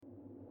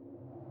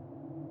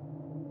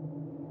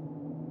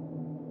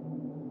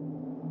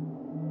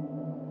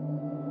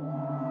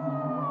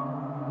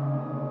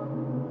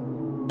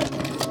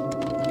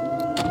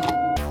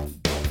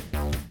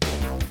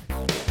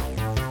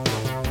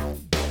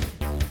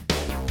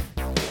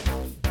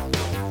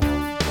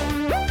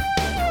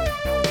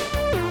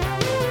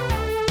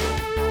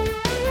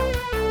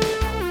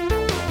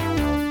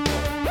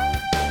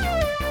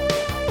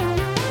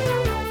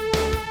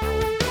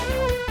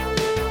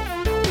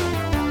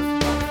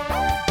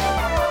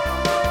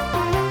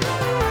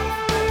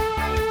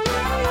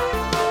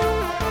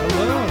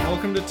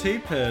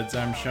Tapeheads.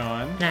 I'm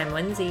Sean. And I'm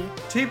Lindsay.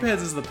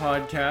 Tapeheads is the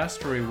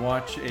podcast where we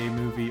watch a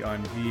movie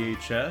on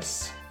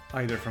VHS,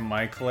 either from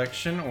my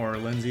collection or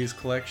Lindsay's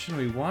collection.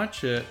 We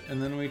watch it and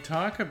then we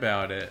talk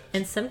about it.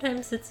 And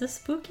sometimes it's a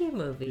spooky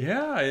movie.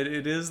 Yeah,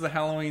 it is the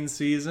Halloween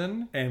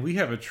season, and we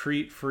have a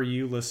treat for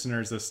you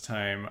listeners this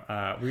time.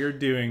 We are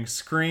doing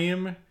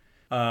Scream,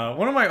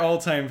 one of my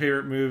all-time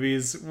favorite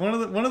movies. One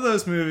of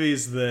those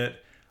movies that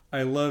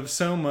I love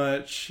so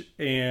much,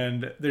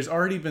 and there's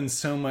already been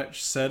so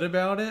much said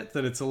about it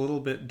that it's a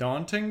little bit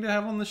daunting to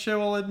have on the show,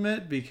 I'll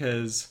admit,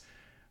 because,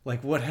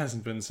 like, what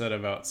hasn't been said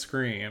about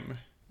Scream?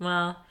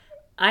 Well,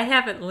 I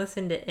haven't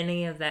listened to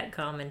any of that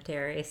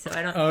commentary, so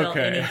I don't feel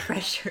any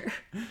pressure.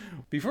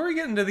 Before we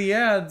get into the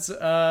ads,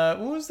 what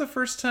was the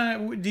first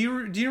time... Do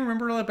you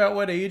remember about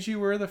what age you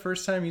were the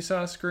first time you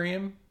saw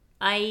Scream?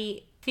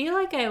 I feel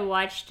like I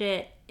watched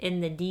it in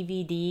the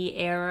DVD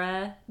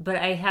era, but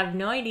I have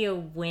no idea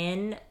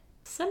when.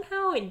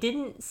 Somehow it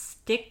didn't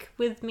stick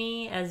with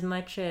me as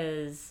much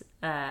as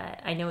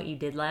I Know What You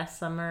Did Last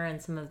Summer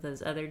and some of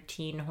those other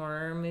teen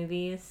horror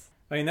movies.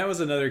 I mean, that was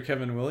another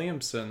Kevin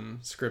Williamson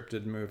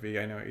scripted movie,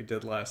 I Know What You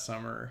Did Last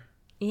Summer.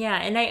 Yeah,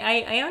 and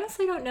I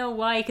honestly don't know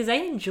why, because I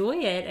enjoy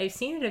it. I've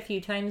seen it a few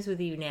times with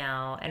you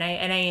now, and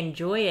I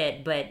enjoy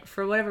it, but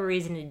for whatever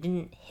reason it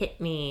didn't hit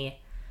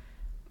me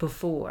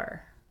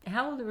before.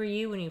 How old were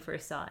you when you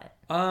first saw it?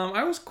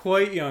 I was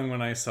quite young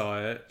when I saw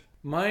it.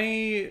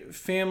 My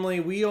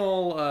family, we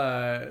all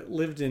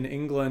lived in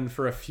England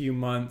for a few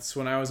months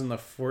when I was in the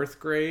 4th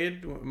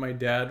grade. My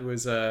dad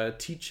was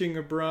teaching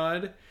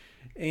abroad.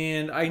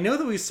 And I know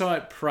that we saw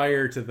it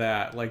prior to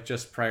that, like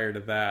just prior to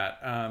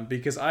that,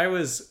 because I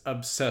was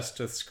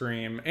obsessed with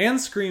Scream and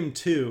Scream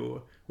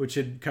 2, which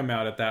had come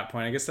out at that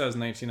point. I guess that was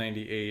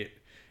 1998.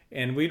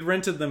 And we'd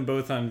rented them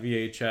both on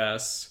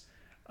VHS.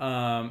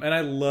 And I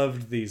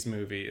loved these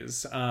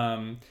movies.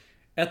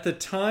 At the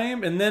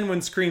time, and then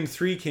when Scream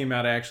 3 came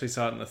out, I actually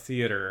saw it in the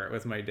theater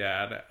with my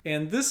dad.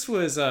 And this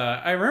was,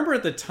 I remember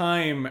at the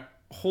time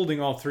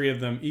holding all three of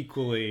them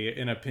equally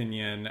in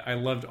opinion. I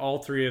loved all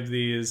three of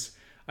these.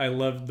 I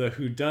loved the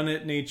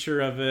whodunit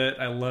nature of it.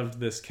 I loved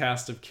this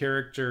cast of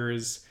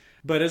characters.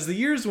 But as the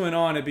years went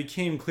on, it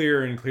became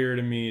clearer and clearer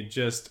to me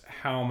just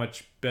how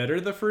much better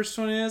the first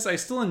one is. I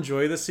still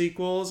enjoy the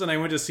sequels, and I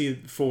went to see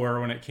 4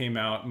 when it came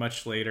out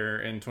much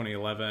later in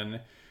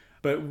 2011.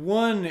 But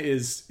 1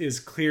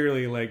 is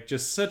clearly like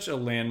just such a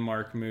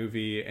landmark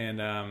movie,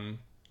 and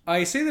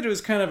I say that it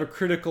was kind of a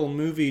critical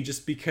movie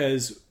just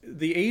because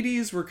the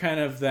 80s were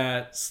kind of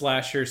that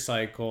slasher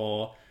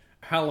cycle.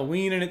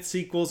 Halloween and its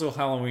sequels, well,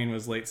 Halloween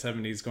was late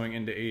 70s going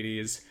into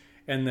 80s,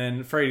 and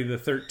then Friday the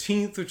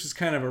 13th, which is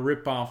kind of a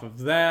ripoff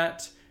of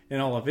that,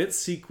 and all of its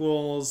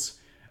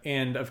sequels,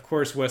 and of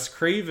course Wes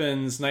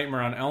Craven's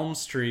Nightmare on Elm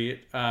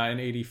Street in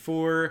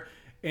 84.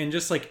 And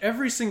just like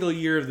every single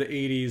year of the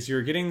 80s,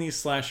 you're getting these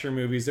slasher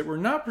movies that were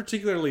not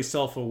particularly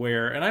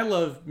self-aware. And I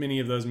love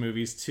many of those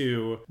movies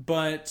too.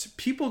 But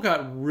people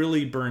got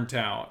really burnt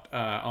out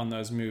on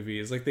those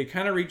movies. Like they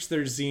kind of reached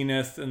their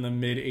zenith in the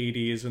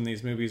mid-80s when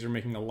these movies were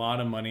making a lot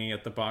of money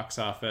at the box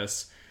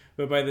office.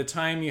 But by the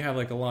time you have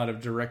like a lot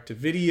of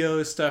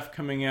direct-to-video stuff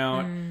coming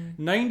out,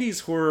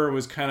 90s horror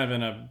was kind of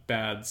in a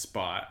bad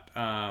spot.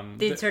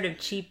 They'd sort of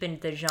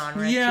cheapened the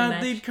genre too Yeah,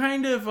 much. they'd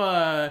kind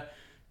of...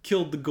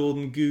 killed the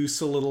golden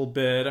goose a little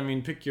bit. I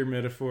mean, pick your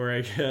metaphor,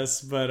 I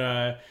guess.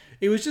 But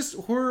it was just,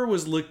 horror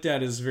was looked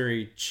at as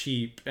very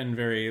cheap and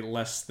very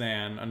less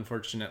than,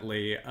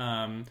 unfortunately.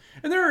 And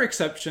there are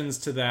exceptions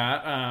to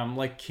that,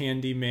 like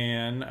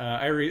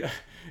Candyman.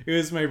 It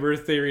was my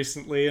birthday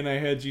recently, and I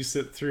had you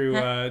sit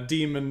through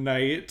Demon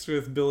Knight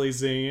with Billy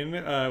Zane,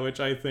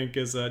 which I think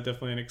is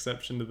definitely an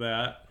exception to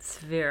that. It's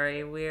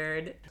very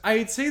weird.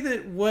 I'd say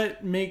that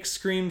what makes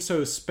Scream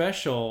so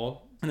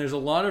special... And there's a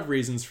lot of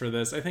reasons for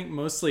this. I think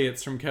mostly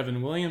it's from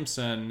Kevin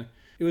Williamson.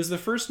 It was the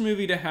first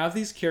movie to have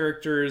these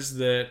characters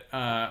that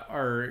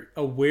are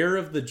aware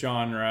of the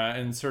genre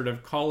and sort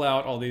of call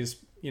out all these,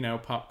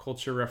 pop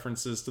culture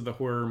references to the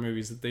horror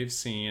movies that they've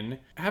seen.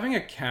 Having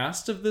a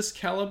cast of this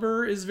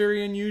caliber is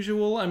very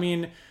unusual. I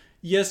mean,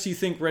 yes, you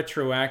think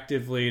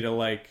retroactively to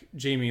like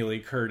Jamie Lee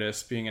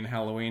Curtis being in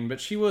Halloween, but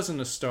she wasn't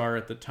a star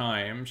at the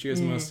time. She was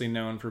mostly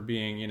known for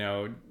being,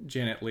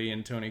 Janet Leigh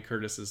and Tony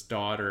Curtis's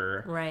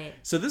daughter. Right.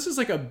 So this was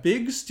like a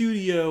big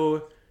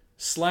studio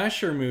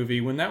slasher movie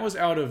when that was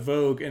out of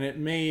vogue, and it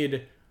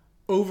made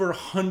over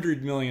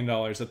 $100 million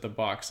at the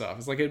box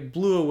office. Like it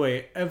blew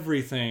away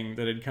everything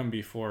that had come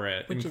before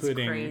it, Which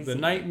including the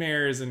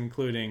Nightmares,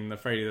 including the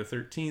Friday the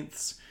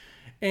 13th.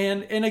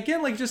 And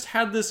again, like, just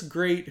had this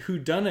great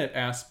whodunit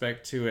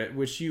aspect to it,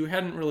 which you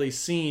hadn't really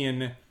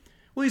seen.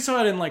 Well, you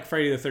saw it in, like,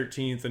 Friday the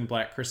 13th and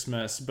Black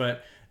Christmas,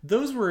 but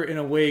those were, in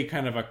a way,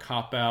 kind of a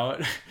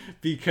cop-out,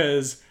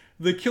 because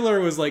the killer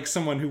was, like,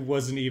 someone who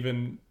wasn't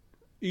even,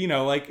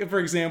 like, for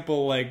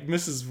example, like,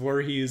 Mrs.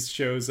 Voorhees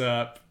shows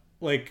up,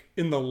 like,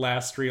 in the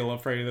last reel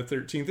of Friday the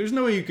 13th. There's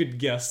no way you could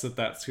guess that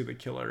that's who the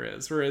killer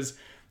is, whereas...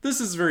 This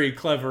is very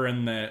clever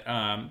in that,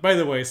 by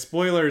the way,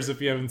 spoilers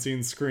if you haven't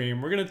seen Scream,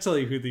 we're going to tell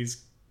you who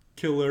these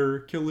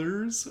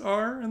killers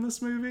are in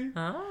this movie.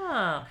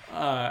 Oh.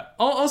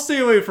 I'll stay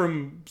away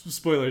from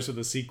spoilers of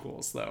the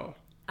sequels, though.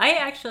 I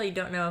actually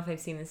don't know if I've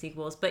seen the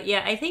sequels, but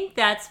yeah, I think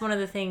that's one of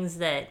the things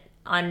that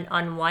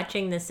on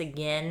watching this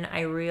again,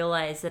 I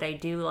realize that I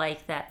do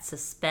like that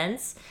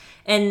suspense,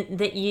 and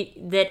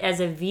that as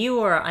a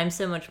viewer, I'm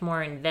so much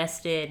more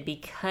invested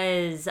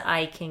because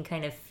I can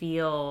kind of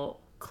feel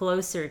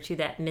closer to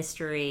that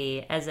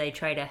mystery as I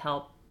try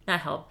to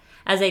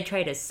as I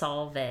try to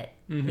solve it,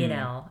 you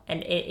know,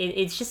 and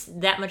it's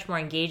just that much more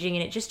engaging,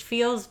 and it just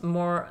feels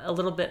a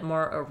little bit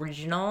more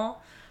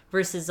original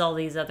versus all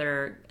these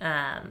other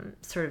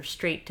sort of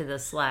straight to the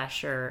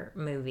slasher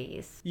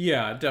movies.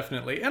 Yeah,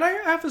 definitely. And I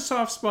have a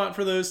soft spot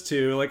for those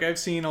too. Like, I've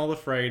seen all the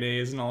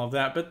Fridays and all of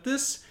that, but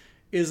this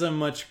is a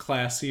much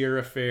classier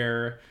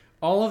affair.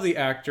 All of the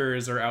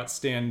actors are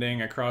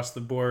outstanding across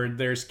the board.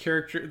 There's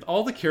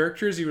all the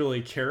characters you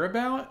really care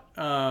about,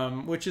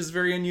 which is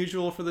very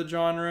unusual for the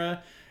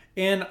genre.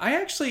 And I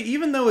actually,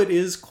 even though it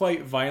is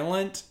quite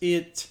violent,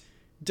 it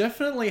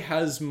definitely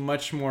has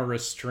much more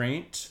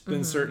restraint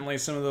than certainly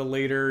some of the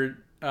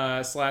later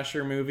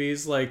slasher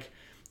movies. Like,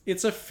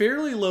 it's a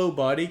fairly low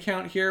body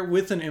count here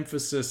with an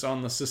emphasis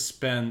on the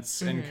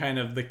suspense and kind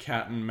of the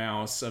cat and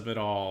mouse of it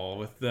all,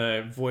 with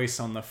the voice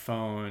on the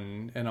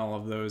phone and all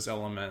of those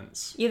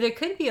elements. Yeah, there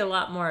could be a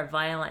lot more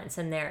violence,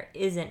 and there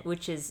isn't,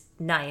 which is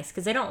nice,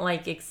 because I don't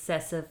like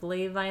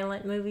excessively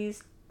violent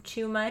movies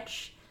too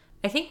much.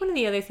 I think one of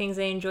the other things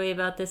I enjoy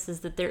about this is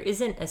that there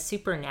isn't a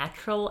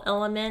supernatural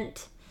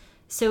element.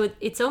 So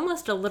it's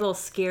almost a little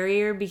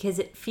scarier because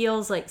it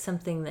feels like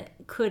something that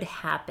could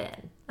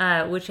happen,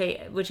 which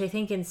I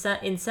think in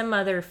some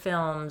other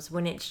films,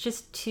 when it's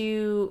just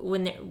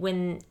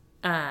when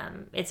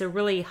it's a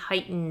really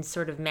heightened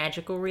sort of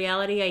magical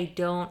reality,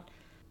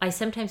 I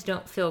sometimes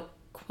don't feel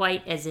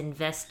quite as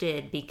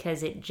invested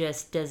because it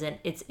just doesn't.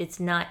 It's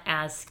not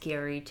as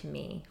scary to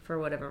me for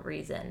whatever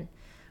reason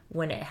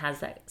when it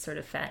has that sort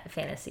of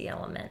fantasy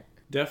element.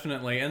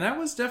 Definitely. And that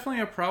was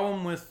definitely a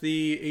problem with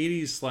the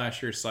 80s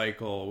slasher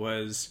cycle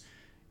was,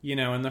 you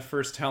know, in the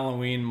first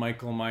Halloween,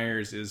 Michael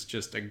Myers is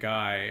just a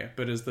guy.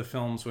 But as the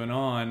films went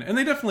on, and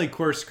they definitely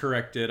course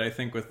corrected, I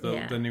think, with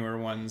the newer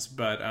ones.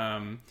 But,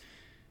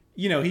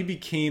 you know, he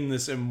became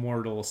this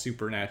immortal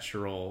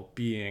supernatural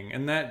being.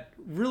 And that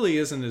really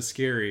isn't as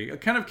scary.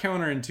 Kind of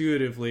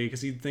counterintuitively,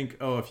 because you'd think,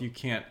 oh, if you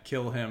can't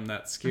kill him,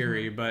 that's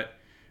scary. But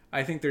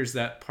I think there's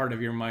that part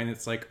of your mind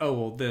that's like, oh,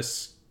 well,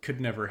 this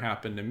could never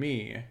happen to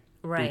me.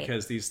 Right.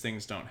 Because these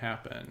things don't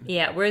happen.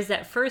 Yeah, whereas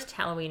that first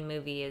Halloween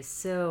movie is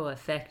so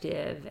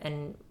effective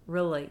and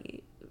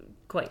really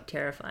quite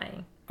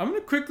terrifying. I'm going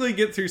to quickly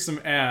get through some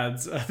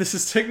ads. This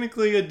is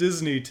technically a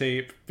Disney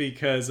tape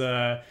because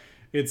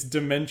it's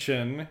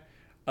Dimension.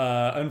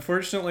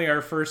 Unfortunately,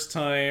 our first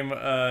time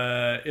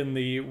in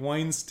the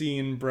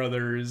Weinstein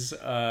brothers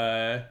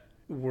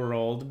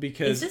world,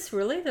 because is this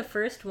really the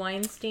first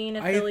Weinstein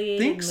affiliated movie? I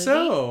think movie?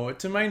 so,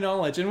 to my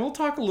knowledge, and we'll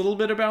talk a little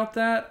bit about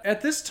that. At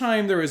this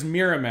time there was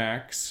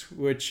Miramax,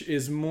 which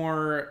is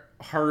more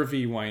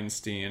Harvey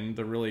Weinstein,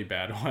 the really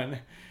bad one.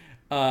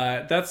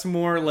 That's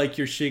more like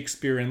your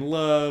Shakespeare in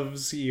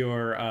Loves,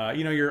 your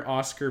your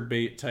Oscar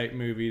bait type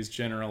movies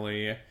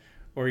generally,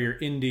 or your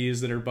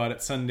indies that are bought at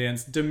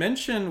Sundance.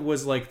 Dimension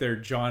was like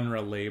their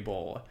genre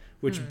label,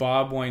 which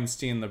Bob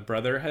Weinstein, the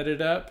brother, headed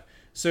up.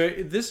 So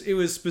it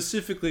was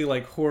specifically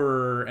like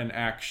horror and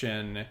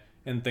action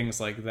and things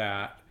like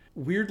that.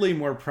 Weirdly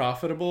more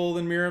profitable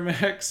than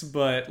Miramax,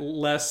 but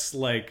less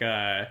like,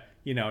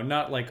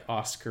 not like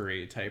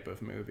Oscar-y type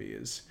of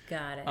movies.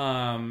 Got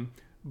it.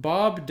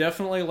 Bob,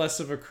 definitely less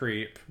of a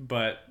creep,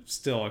 but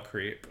still a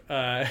creep.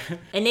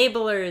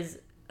 Enablers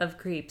of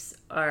creeps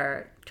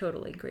are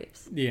totally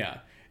creeps. Yeah.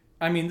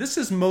 I mean, this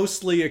is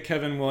mostly a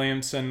Kevin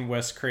Williamson,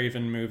 Wes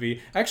Craven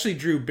movie. Actually,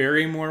 Drew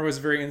Barrymore was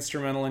very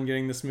instrumental in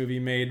getting this movie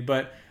made,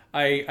 but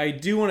I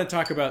do want to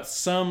talk about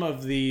some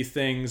of the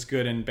things,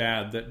 good and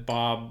bad, that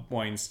Bob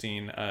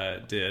Weinstein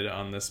did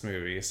on this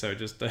movie. So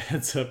just a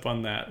heads up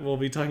on that. We'll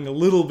be talking a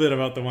little bit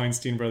about the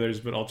Weinstein brothers,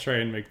 but I'll try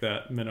and make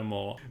that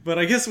minimal. But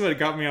I guess what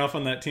got me off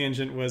on that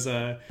tangent was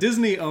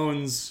Disney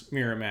owns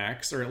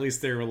Miramax, or at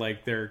least they were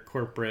like their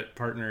corporate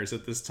partners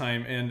at this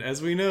time. And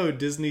as we know,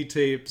 Disney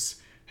tapes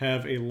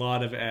have a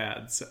lot of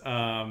ads.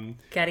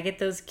 Gotta get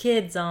those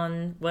kids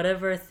on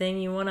whatever thing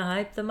you want to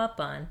hype them up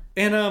on.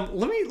 And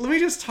let me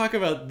just talk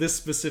about this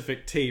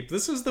specific tape.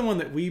 This was the one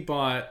that we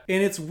bought,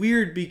 and it's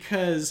weird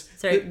because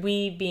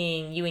we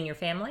being you and your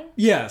family?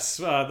 Yes,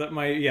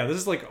 this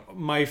is like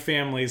my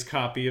family's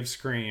copy of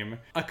Scream.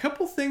 A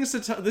couple things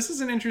to this is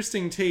an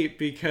interesting tape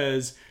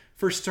because,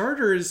 for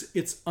starters,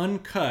 it's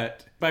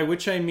uncut, by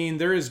which I mean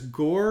there is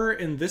gore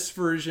in this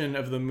version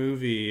of the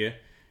movie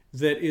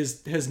that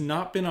has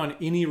not been on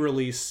any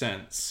release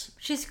since.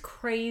 Which is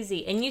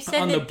crazy. And you said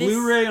on that the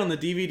Blu-ray, on the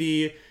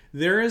DVD,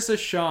 there is a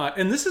shot,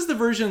 and this is the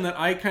version that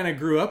I kind of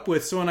grew up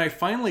with. So when I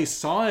finally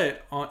saw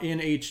it in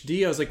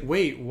HD, I was like,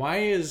 wait, why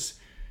is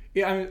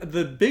Yeah, I mean,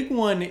 the big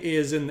one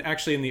is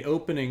actually in the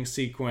opening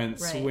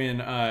sequence Right.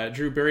 when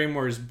Drew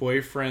Barrymore's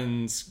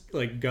boyfriend's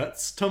like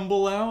guts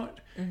tumble out.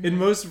 In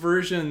most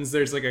versions,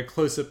 there's like a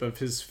close up of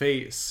his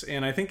face,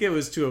 and I think it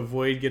was to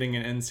avoid getting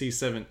an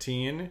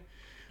NC-17.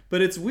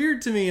 But it's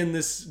weird to me in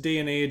this day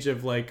and age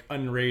of like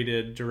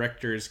unrated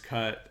director's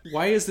cut.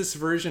 Why is this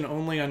version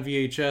only on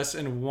VHS,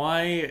 and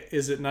why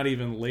is it not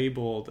even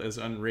labeled as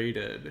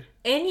unrated?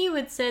 And you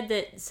had said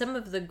that some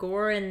of the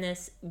gore in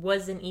this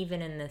wasn't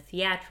even in the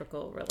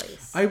theatrical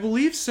release. I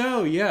believe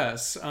so,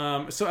 yes.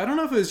 So I don't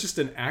know if it was just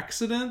an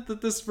accident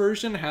that this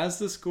version has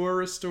this gore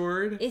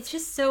restored. It's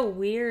just so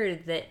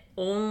weird that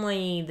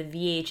only the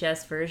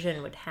VHS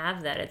version would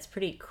have that. It's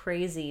pretty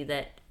crazy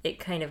that it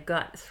kind of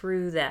got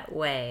through that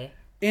way.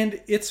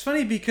 And it's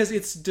funny because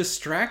it's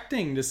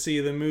distracting to see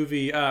the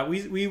movie.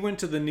 We went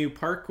to the new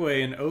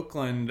Parkway in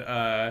Oakland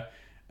a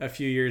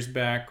few years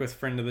back with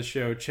friend of the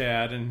show,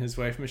 Chad, and his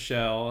wife,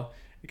 Michelle.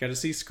 We got to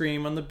see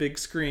Scream on the big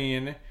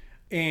screen.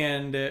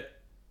 And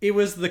it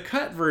was the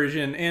cut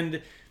version.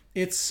 And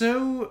it's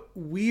so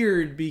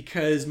weird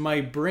because my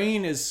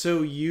brain is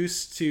so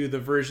used to the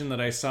version that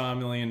I saw a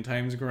million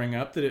times growing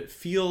up that it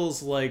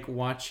feels like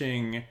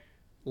watching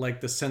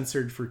like the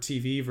censored for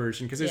TV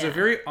version, because there's a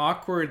very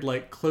awkward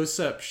like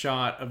close-up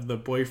shot of the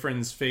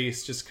boyfriend's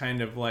face just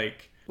kind of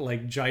like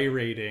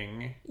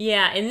gyrating.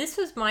 Yeah, and this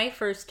was my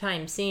first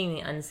time seeing the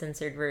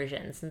uncensored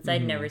version since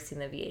I'd never seen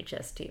the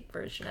VHS tape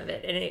version of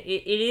it. And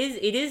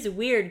it is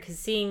weird because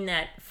seeing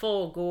that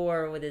full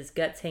gore with his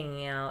guts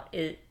hanging out,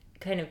 it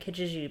kind of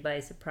catches you by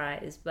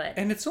surprise.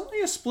 And it's only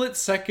a split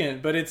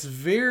second, but it's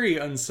very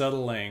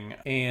unsettling,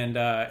 and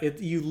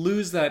you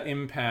lose that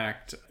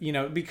impact,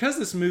 because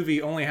this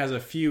movie only has a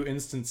few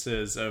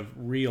instances of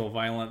real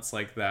violence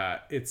like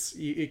that.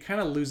 It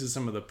kind of loses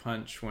some of the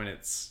punch when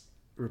it's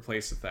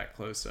replaced with that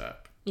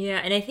close-up.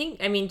 Yeah, and I think,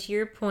 to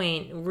your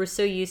point, we're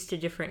so used to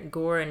different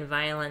gore and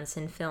violence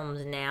in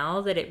films now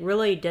that it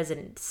really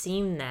doesn't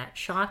seem that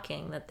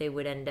shocking that they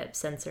would end up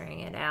censoring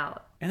it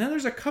out. And then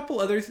there's a couple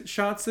other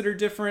shots that are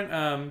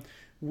different.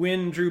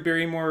 When Drew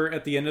Barrymore,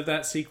 at the end of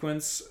that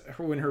sequence,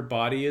 when her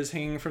body is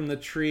hanging from the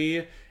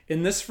tree,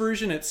 in this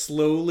version it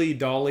slowly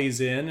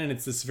dollies in and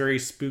it's this very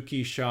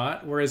spooky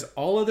shot, whereas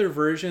all other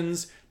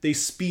versions, they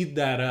speed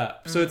that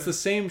up. So it's the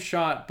same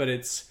shot, but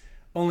it's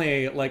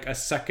only like a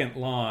second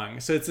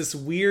long. So it's this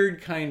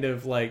weird kind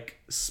of like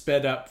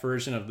sped up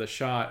version of the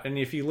shot. And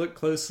if you look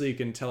closely, you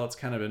can tell it's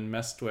kind of been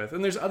messed with.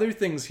 And there's other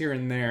things here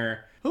and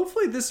there.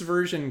 Hopefully this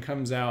version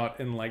comes out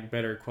in like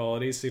better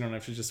quality so you don't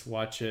have to just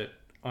watch it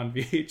on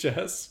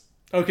VHS.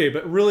 Okay,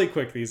 but really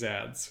quick, these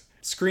ads.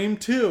 Scream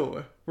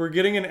 2. We're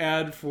getting an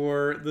ad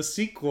for the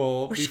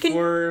sequel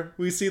before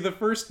we see the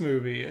first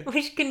movie.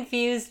 Which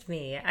confused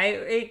me.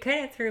 It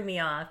kind of threw me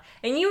off.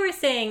 And you were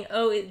saying,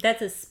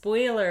 that's a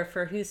spoiler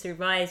for Who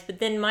Survives. But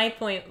then my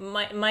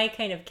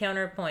kind of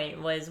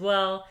counterpoint was,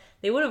 well,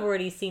 they would have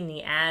already seen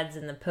the ads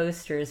and the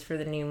posters for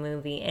the new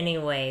movie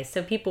anyway.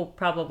 So people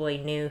probably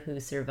knew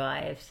Who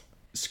Survived.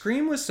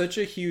 Scream was such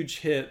a huge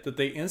hit that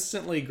they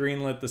instantly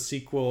greenlit the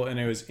sequel, and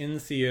it was in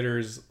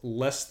theaters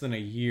less than a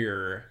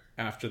year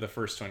after the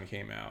first one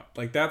came out.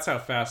 Like, that's how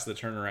fast the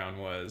turnaround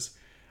was.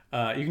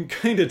 You can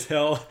kind of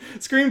tell.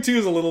 Scream 2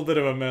 is a little bit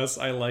of a mess.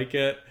 I like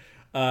it.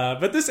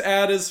 But this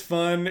ad is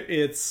fun.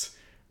 It's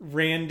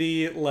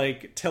Randy,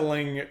 like,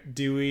 telling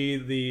Dewey,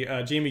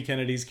 Jamie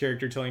Kennedy's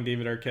character, telling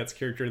David Arquette's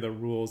character the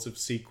rules of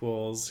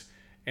sequels,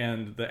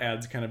 and the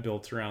ad's kind of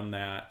built around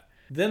that.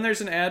 Then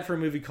there's an ad for a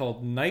movie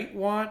called Night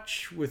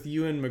Watch with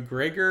Ewan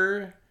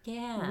McGregor.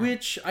 Yeah.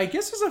 Which I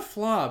guess was a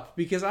flop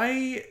because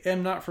I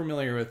am not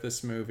familiar with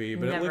this movie,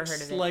 but it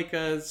looks like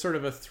a sort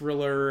of a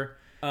thriller.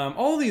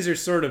 All of these are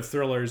sort of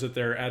thrillers that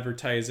they're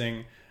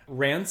advertising.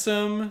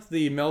 Ransom,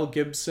 the Mel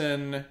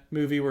Gibson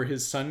movie where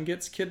his son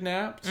gets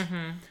kidnapped,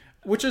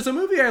 which is a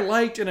movie I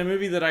liked and a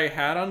movie that I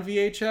had on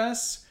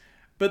VHS.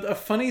 But a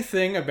funny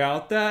thing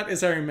about that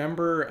is I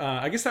remember,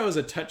 I guess that was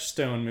a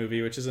Touchstone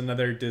movie, which is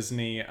another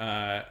Disney,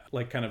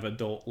 like kind of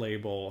adult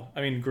label.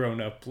 I mean,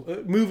 grown up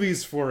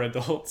movies for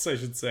adults, I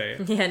should say.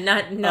 Yeah,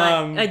 not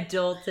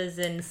adult as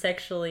in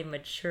sexually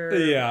mature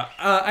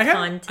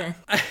content.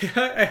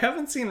 I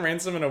haven't seen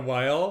Ransom in a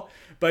while,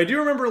 but I do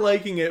remember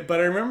liking it.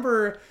 But I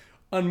remember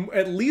on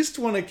at least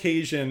one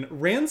occasion,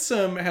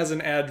 Ransom has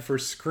an ad for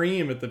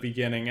Scream at the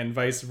beginning and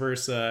vice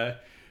versa.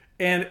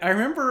 And I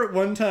remember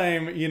one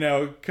time,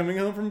 coming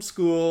home from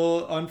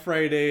school on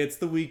Friday, it's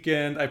the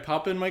weekend, I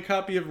pop in my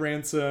copy of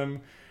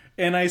Ransom,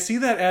 and I see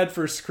that ad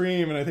for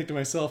Scream, and I think to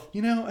myself,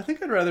 I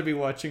think I'd rather be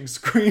watching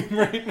Scream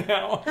right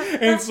now.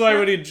 And so I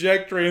would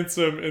eject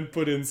Ransom and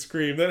put in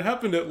Scream. That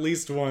happened at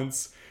least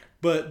once,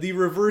 but the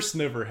reverse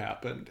never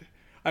happened.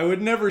 I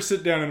would never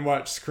sit down and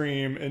watch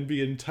Scream and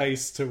be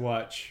enticed to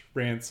watch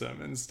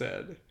Ransom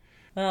instead.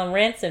 Well,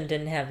 Ransom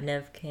didn't have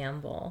Neve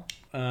Campbell.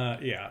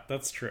 Yeah,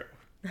 that's true.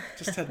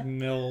 Just had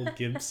Mel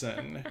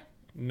Gibson.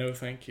 No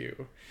thank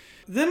you.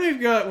 Then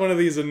we've got one of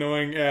these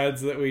annoying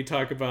ads that we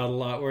talk about a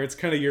lot where it's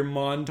kind of your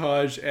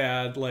montage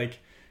ad, like,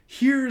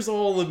 here's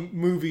all the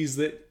movies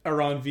that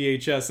are on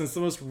VHS, and it's the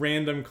most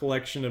random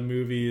collection of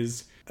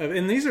movies.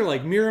 and these are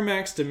like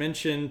Miramax,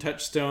 Dimension,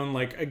 Touchstone,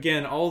 like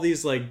again, all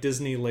these like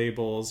Disney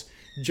labels.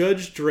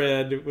 Judge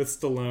Dredd with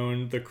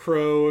Stallone, The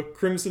Crow,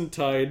 Crimson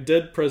Tide,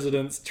 Dead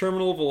Presidents,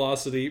 Terminal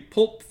Velocity,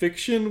 Pulp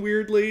Fiction,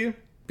 weirdly,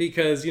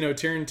 because, you know,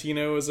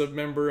 Tarantino is a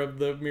member of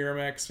the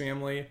Miramax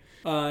family.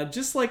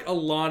 Just like a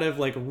lot of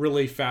like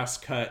really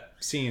fast cut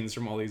scenes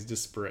from all these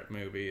disparate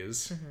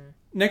movies. Mm-hmm.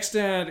 Next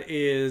ad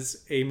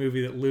is a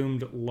movie that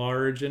loomed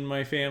large in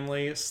my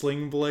family,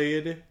 Sling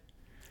Blade.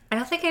 I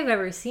don't think I've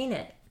ever seen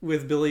it.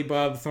 With Billy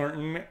Bob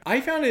Thornton. I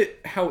found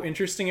it how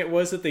interesting it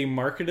was that they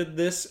marketed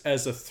this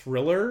as a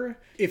thriller.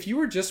 If you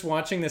were just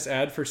watching this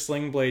ad for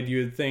Sling Blade, you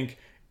would think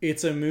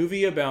it's a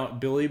movie about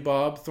Billy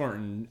Bob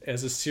Thornton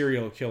as a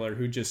serial killer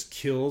who just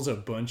kills a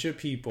bunch of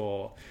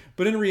people.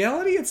 But in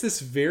reality, it's this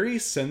very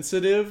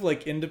sensitive,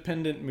 like,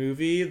 independent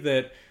movie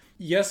that,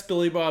 yes,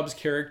 Billy Bob's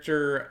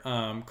character,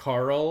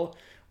 Carl,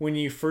 when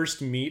you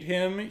first meet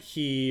him,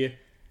 he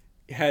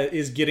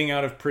is getting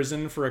out of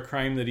prison for a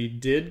crime that he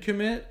did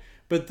commit.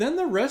 But then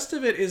the rest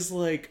of it is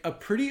like a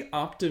pretty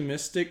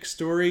optimistic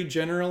story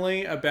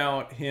generally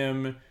about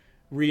him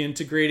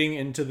reintegrating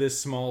into this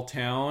small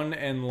town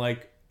and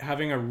like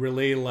having a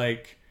really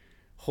like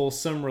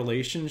wholesome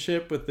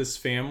relationship with this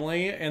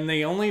family. And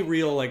the only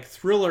real like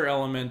thriller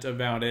element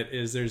about it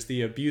is there's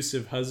the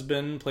abusive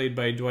husband played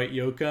by Dwight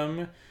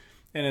Yoakam.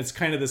 And it's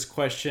kind of this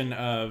question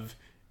of,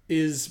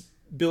 is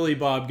Billy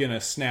Bob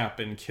gonna snap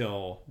and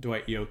kill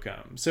Dwight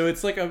Yoakam? So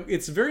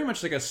it's very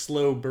much like a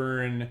slow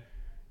burn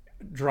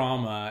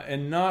drama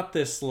and not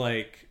this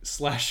like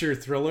slasher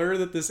thriller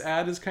that this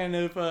ad is kind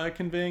of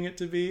conveying it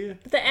to be.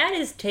 The ad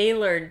is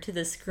tailored to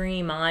the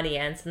Scream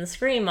audience, and the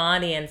Scream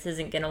audience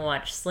isn't going to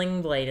watch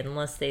Sling Blade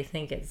unless they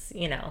think it's,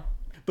 you know.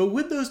 But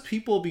would those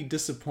people be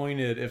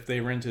disappointed if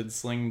they rented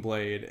Sling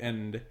Blade?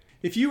 And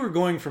if you were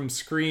going from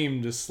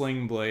Scream to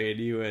Sling Blade,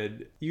 you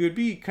would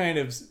be kind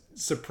of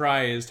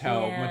surprised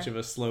how much of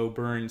a slow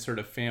burn sort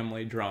of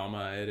family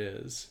drama it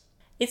is.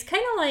 It's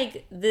kind of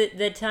like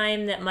the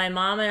time that my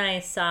mom and I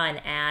saw an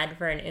ad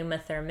for an Uma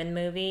Thurman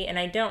movie, and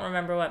I don't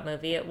remember what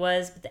movie it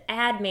was, but the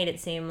ad made it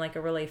seem like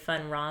a really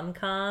fun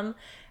rom-com.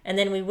 And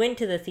then we went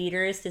to the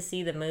theaters to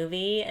see the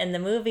movie, and the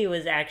movie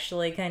was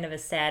actually kind of a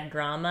sad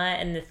drama,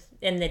 and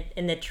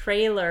the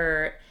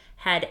trailer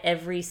had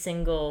every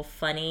single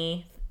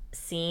funny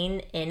scene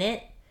in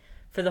it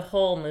for the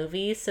whole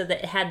movie, so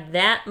that it had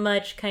that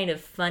much kind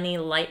of funny,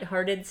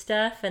 lighthearted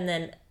stuff, and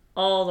then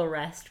all the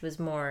rest was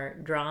more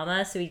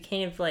drama. So we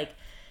kind of like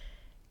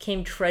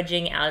came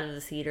trudging out of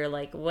the theater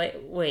like,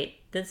 wait,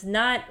 that's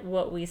not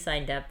what we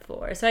signed up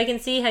for. So I can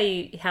see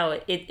how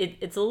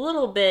it's a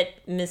little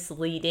bit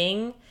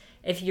misleading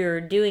if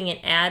you're doing an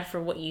ad for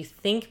what you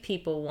think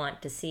people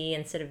want to see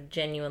instead of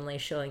genuinely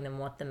showing them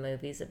what the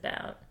movie's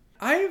about.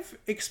 I've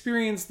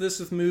experienced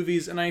this with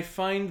movies, and I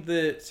find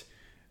that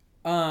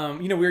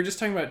we were just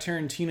talking about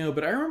Tarantino,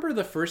 but I remember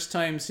the first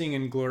time seeing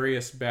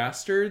Inglourious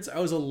Bastards, I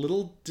was a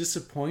little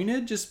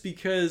disappointed just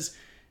because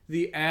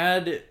the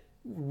ad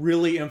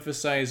really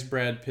emphasized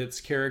Brad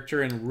Pitt's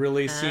character and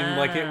really seemed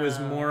like it was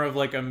more of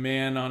like a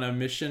man on a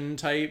mission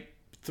type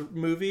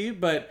movie,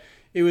 but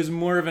it was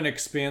more of an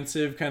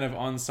expansive kind of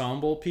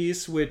ensemble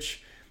piece,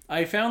 which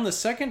I found the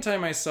second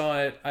time I saw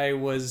it, I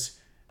was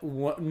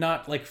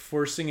not like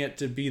forcing it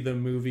to be the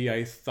movie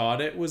I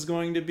thought it was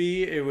going to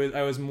be.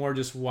 I was more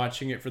just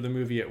watching it for the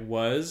movie it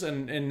was,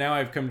 and now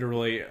I come to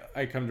really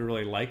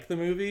like the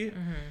movie.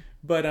 Mm-hmm.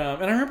 But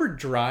and I remember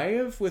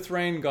Drive with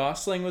Ryan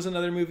Gosling was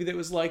another movie that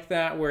was like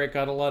that, where it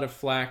got a lot of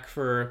flack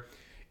for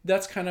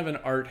that's kind of an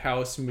art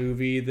house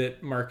movie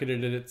that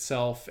marketed it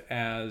itself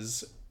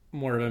as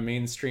more of a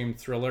mainstream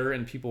thriller,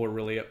 and people were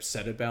really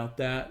upset about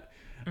that.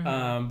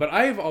 Mm-hmm. But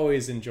I've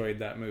always enjoyed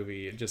that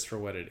movie just for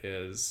what it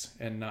is,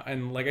 and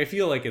I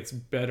feel like it's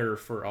better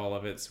for all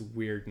of its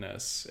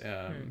weirdness.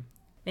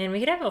 Man,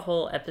 we could have a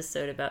whole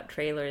episode about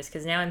trailers,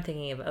 because now I'm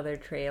thinking of other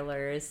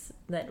trailers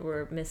that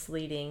were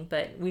misleading,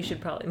 but we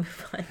should probably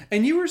move on.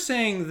 And you were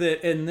saying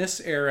that in this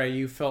era,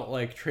 you felt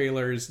like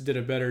trailers did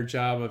a better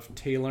job of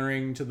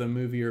tailoring to the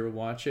movie you're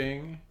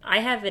watching. I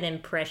have an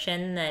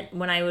impression that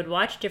when I would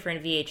watch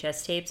different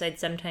VHS tapes, I'd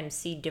sometimes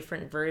see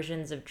different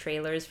versions of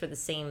trailers for the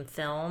same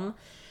film,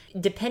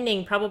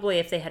 depending probably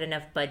if they had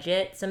enough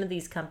budget. Some of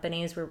these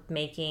companies were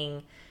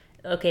making...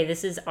 Okay,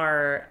 this is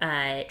our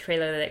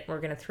trailer that we're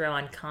going to throw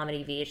on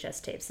comedy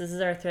VHS tapes. This is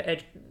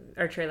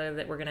our trailer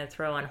that we're going to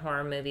throw on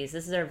horror movies.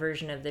 This is our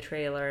version of the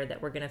trailer that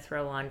we're going to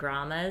throw on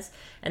dramas.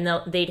 And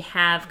they'd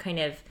have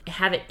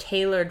it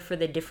tailored for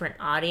the different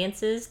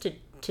audiences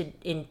to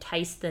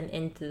entice them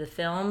into the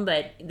film.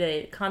 But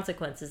the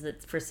consequence is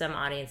that for some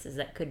audiences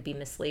that could be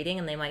misleading,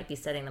 and they might be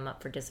setting them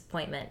up for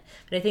disappointment.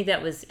 But I think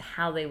that was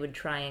how they would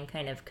try and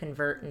kind of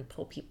convert and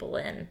pull people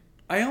in.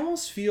 I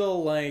almost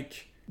feel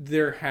like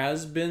there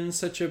has been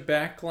such a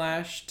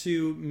backlash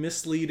to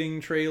misleading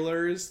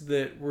trailers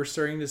that we're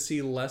starting to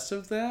see less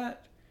of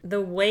that.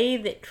 The way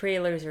that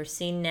trailers are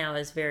seen now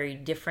is very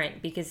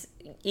different, because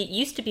it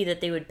used to be that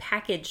they would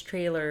package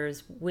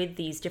trailers with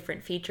these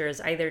different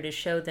features, either to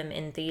show them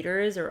in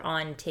theaters or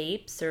on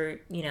tapes, or,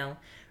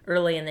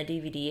 early in the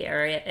DVD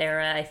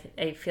era,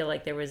 I feel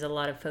like there was a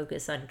lot of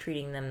focus on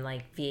treating them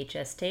like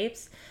VHS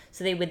tapes.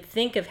 So they would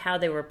think of how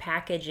they were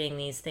packaging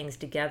these things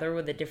together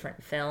with the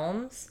different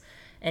films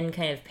and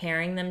kind of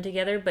pairing them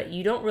together, but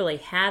you don't really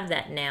have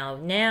that now.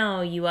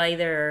 Now you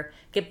either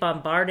get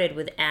bombarded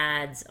with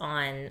ads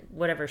on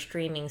whatever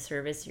streaming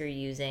service you're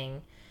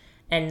using,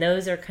 and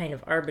those are kind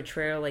of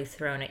arbitrarily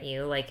thrown at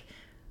you. Like,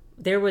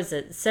 there was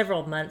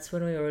several months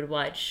when we would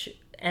watch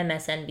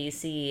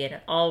MSNBC and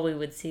all we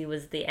would see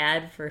was the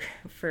ad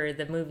for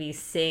the movie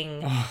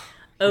Sing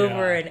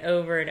over and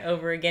over and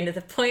over again, to the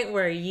point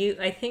where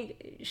I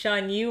think,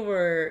 Sean, you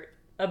were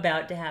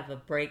about to have a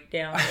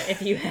breakdown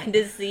if you had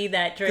to see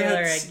that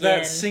trailer again.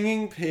 That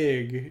singing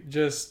pig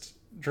just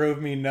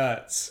drove me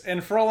nuts.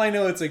 And for all I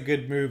know, it's a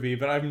good movie,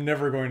 but I'm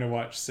never going to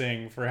watch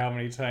Sing for how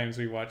many times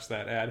we watch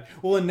that ad.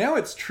 Well, and now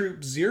it's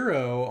Troop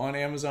Zero on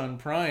Amazon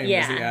Prime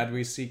is the ad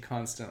we see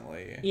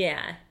constantly.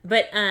 Yeah.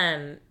 But,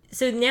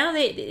 so now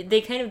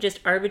they kind of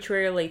just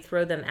arbitrarily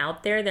throw them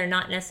out there. They're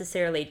not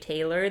necessarily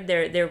tailored.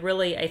 They're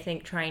really, I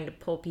think, trying to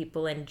pull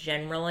people in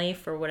generally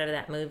for whatever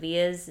that movie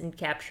is and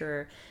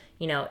capture,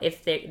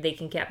 if they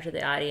can capture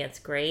the audience,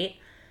 great.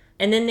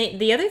 And then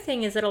the other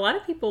thing is that a lot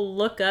of people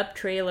look up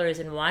trailers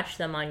and watch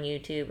them on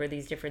YouTube or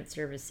these different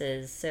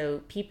services.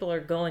 So people are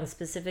going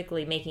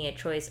specifically making a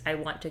choice, I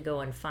want to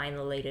go and find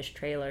the latest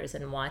trailers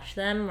and watch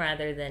them,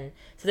 rather than...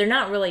 So they're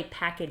not really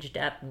packaged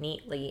up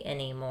neatly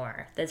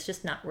anymore. That's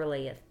just not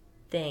really a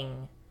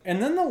thing.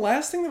 And then the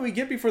last thing that we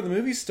get before the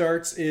movie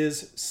starts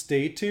is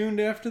stay tuned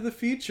after the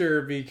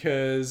feature,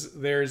 because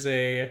there's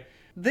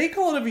they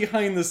call it a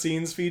behind the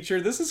scenes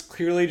feature. This is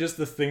clearly just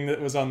the thing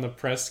that was on the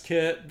press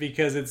kit,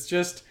 because it's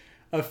just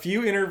a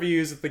few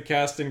interviews with the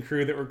cast and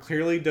crew that were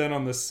clearly done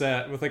on the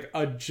set with like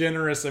a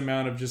generous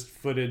amount of just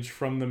footage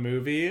from the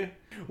movie.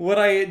 What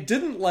I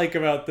didn't like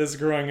about this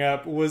growing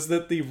up was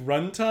that the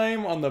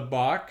runtime on the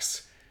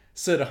box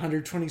said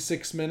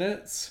 126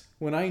 minutes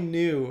when I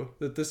knew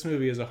that this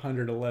movie is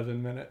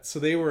 111 minutes. So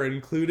they were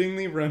including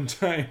the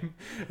runtime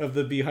of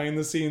the behind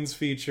the scenes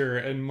feature,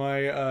 and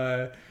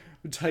my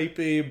type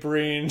A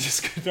brain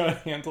just could not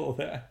handle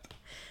that.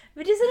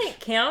 But doesn't it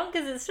count?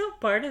 Because it's still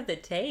part of the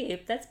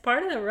tape. That's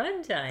part of the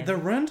runtime. The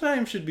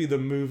runtime should be the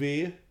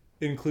movie,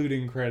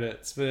 including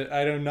credits. But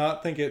I do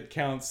not think it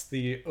counts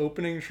the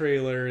opening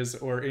trailers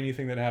or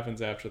anything that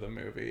happens after the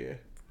movie.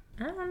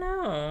 I don't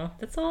know.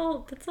 That's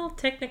all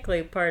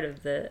technically part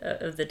of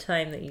the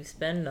time that you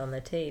spend on the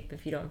tape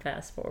if you don't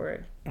fast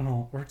forward.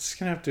 Oh, we're just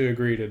gonna have to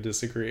agree to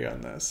disagree on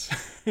this.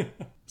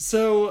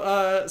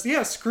 So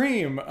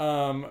Scream.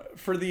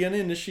 For the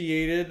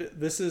uninitiated,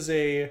 this is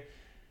a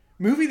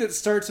movie that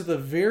starts with a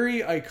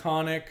very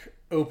iconic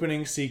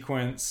opening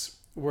sequence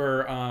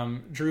where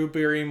Drew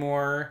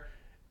Barrymore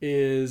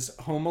is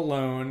home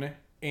alone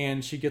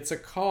and she gets a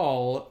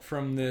call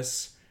from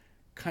this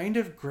kind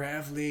of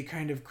gravelly,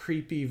 kind of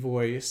creepy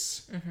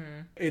voice.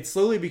 Mm-hmm. It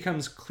slowly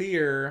becomes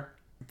clear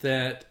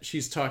that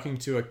she's talking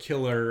to a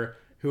killer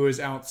who is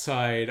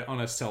outside on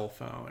a cell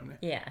phone.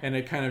 Yeah. And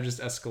it kind of just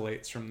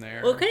escalates from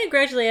there. Well, it kind of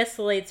gradually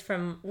escalates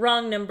from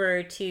wrong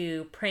number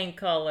to prank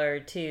caller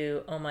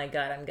to, oh my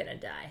God, I'm gonna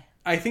die.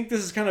 I think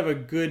this is kind of a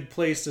good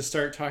place to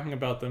start talking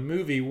about the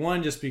movie.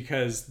 One, just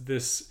because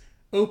this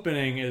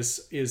opening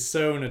is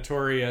so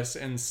notorious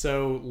and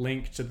so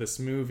linked to this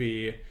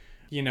movie.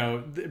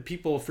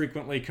 People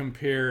frequently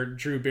compare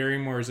Drew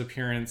Barrymore's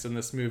appearance in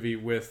this movie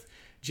with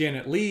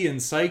Janet Leigh in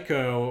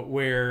Psycho,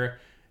 where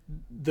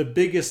the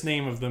biggest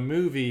name of the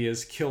movie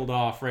is killed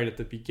off right at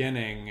the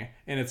beginning.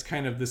 And it's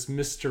kind of this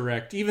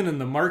misdirect, even in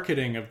the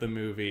marketing of the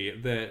movie,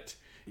 that...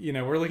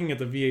 we're looking at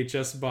the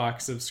VHS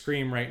box of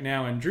Scream right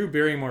now, and Drew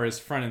Barrymore is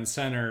front and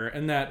center.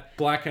 And that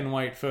black and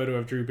white photo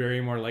of Drew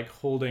Barrymore, like,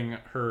 holding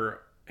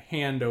her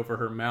hand over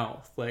her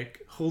mouth,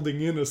 like,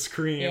 holding in a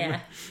scream.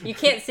 Yeah. You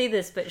can't see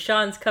this, but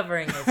Sean's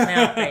covering his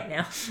mouth right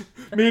now.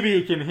 Maybe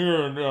you can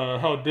hear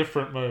how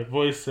different my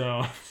voice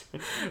sounds.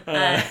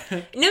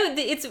 It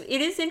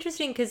is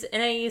interesting because,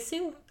 and I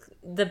assume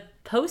the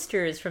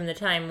posters from the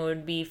time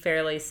would be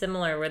fairly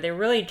similar, where they're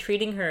really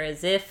treating her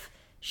as if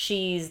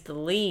she's the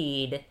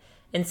lead.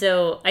 And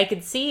so I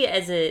could see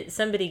as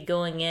somebody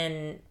going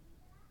in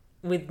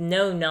with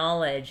no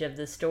knowledge of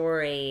the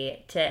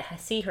story, to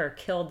see her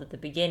killed at the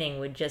beginning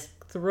would just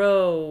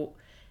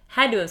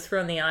had to have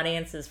thrown the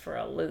audiences for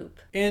a loop.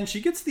 And she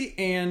gets the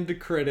 "and"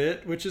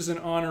 credit, which is an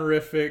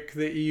honorific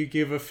that you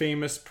give a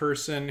famous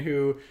person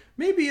who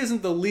maybe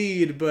isn't the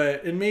lead,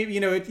 and maybe,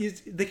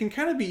 they can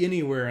kind of be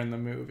anywhere in the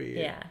movie.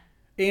 Yeah.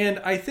 And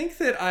I think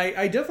that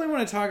I definitely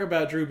want to talk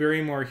about Drew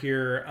Barrymore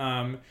here,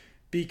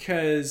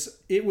 because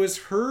it was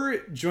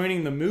her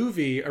joining the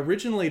movie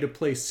originally to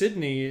play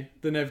Sydney,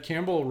 the Neve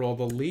Campbell role,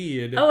 the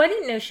lead. Oh, I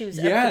didn't know she was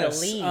up for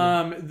the lead.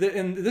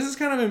 And this is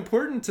kind of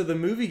important to the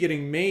movie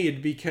getting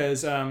made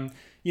because,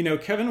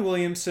 Kevin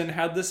Williamson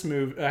had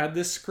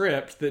this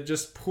script that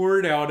just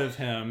poured out of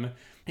him.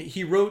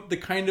 He wrote the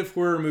kind of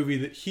horror movie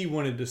that he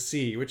wanted to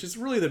see, which is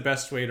really the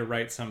best way to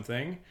write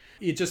something.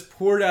 It just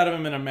poured out of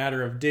him in a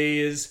matter of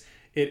days.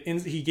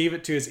 He gave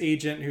it to his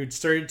agent, who'd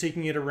started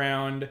taking it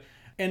around.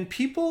 And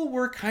people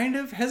were kind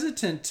of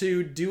hesitant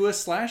to do a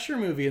slasher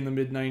movie in the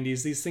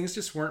mid-90s. These things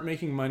just weren't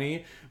making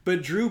money.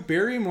 But Drew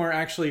Barrymore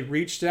actually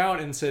reached out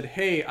and said,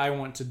 hey, I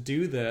want to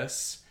do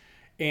this.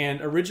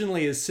 And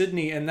originally as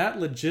Sidney, and that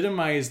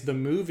legitimized the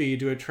movie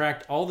to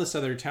attract all this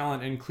other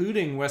talent,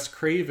 including Wes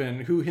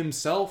Craven, who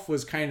himself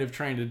was kind of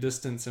trying to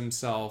distance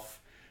himself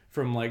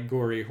from like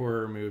gory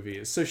horror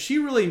movies. So she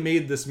really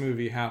made this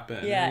movie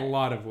happen in a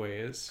lot of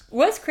ways.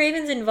 Wes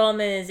Craven's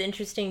involvement is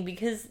interesting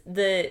because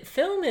the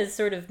film is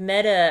sort of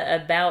meta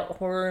about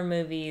horror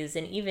movies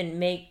and even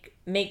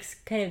makes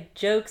kind of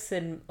jokes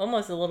and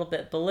almost a little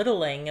bit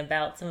belittling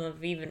about some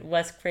of even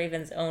Wes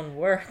Craven's own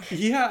work.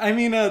 Yeah, I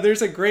mean,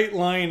 there's a great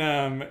line,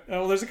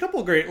 there's a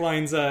couple great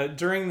lines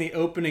during the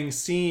opening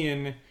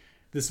scene,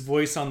 this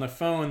voice on the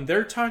phone,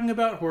 they're talking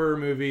about horror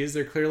movies,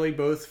 they're clearly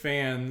both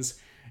fans.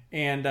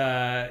 And,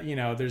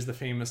 there's the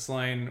famous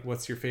line,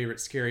 what's your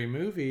favorite scary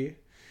movie?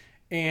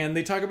 And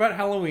they talk about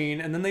Halloween,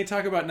 and then they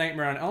talk about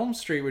Nightmare on Elm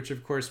Street, which,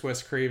 of course,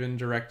 Wes Craven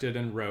directed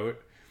and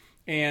wrote.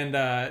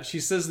 And she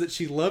says that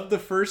she loved the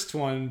first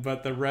one,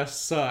 but the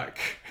rest suck.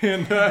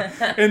 And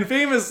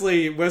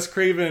famously, Wes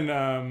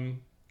Craven,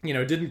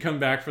 didn't come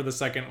back for the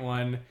second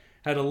one,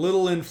 had a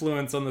little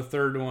influence on the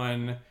third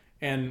one,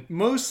 and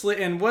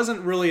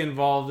wasn't really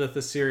involved with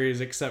the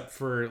series except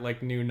for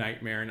like New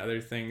Nightmare and other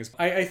things.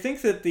 I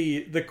think that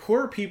the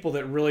core people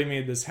that really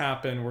made this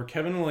happen were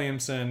Kevin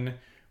Williamson,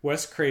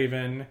 Wes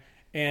Craven,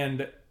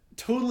 and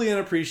totally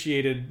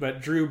unappreciated,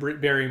 but Drew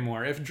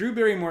Barrymore. If Drew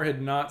Barrymore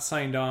had not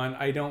signed on,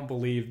 I don't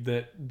believe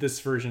that this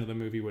version of the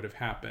movie would have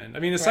happened. I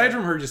mean, aside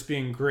from her just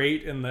being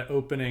great in the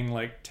opening,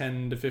 like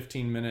 10 to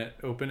 15 minute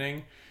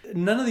opening,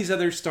 none of these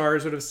other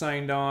stars would have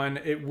signed on.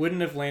 It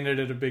wouldn't have landed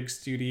at a big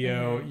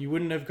studio. Mm-hmm. You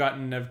wouldn't have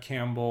gotten Neve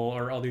Campbell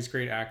or all these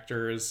great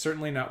actors.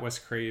 Certainly not Wes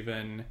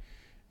Craven.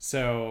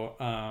 So,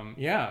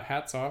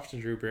 hats off to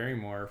Drew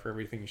Barrymore for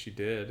everything she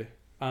did.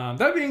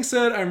 That being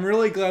said, I'm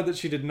really glad that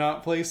she did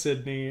not play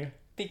Sidney.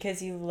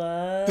 Because you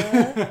love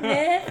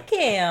Neve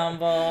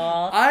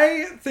Campbell.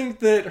 I think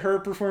that her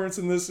performance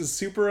in this is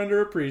super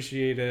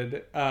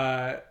underappreciated.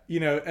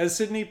 As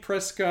Sidney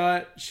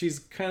Prescott, she's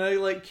kind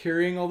of like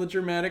carrying all the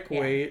dramatic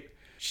weight.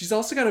 She's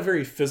also got a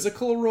very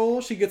physical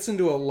role. She gets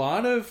into a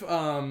lot of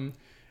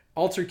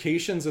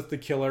altercations with the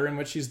killer in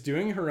which she's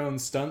doing her own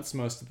stunts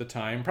most of the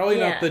time. Probably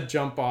not the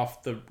jump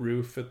off the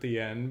roof at the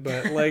end,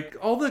 but like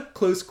all the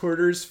close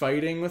quarters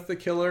fighting with the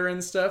killer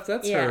and stuff,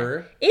 that's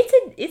her.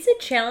 It's a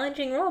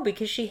challenging role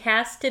because she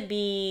has to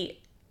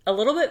be a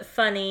little bit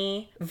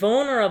funny,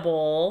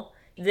 vulnerable.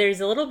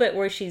 There's a little bit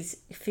where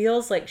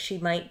feels like she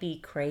might be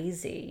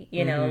crazy,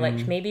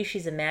 like maybe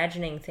she's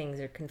imagining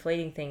things or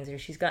conflating things or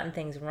she's gotten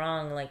things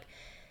wrong, like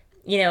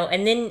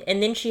and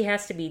then she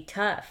has to be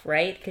tough,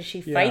 right? Because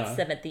she fights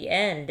them at the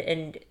end.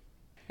 And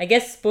I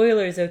guess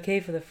spoilers okay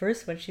for the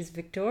first one. She's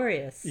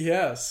victorious.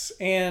 Yes.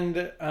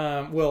 And,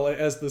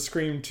 as the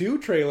Scream 2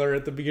 trailer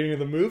at the beginning of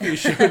the movie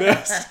showed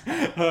us,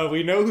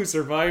 we know who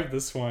survived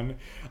this one.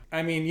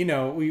 I mean,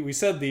 we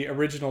said the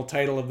original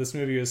title of this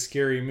movie was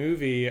Scary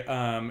Movie.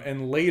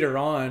 And later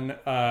on,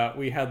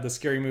 we had the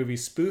Scary Movie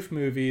spoof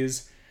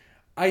movies.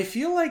 I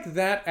feel like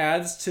that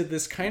adds to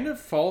this kind of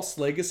false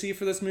legacy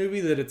for this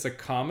movie that it's a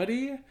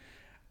comedy.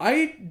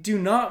 I do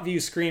not view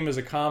Scream as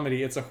a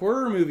comedy. It's a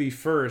horror movie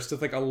first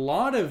with like a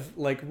lot of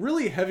like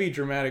really heavy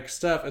dramatic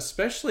stuff,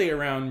 especially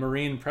around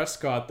Maureen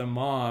Prescott, the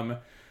mom.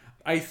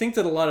 I think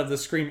that a lot of the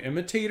Scream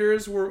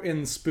imitators were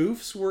in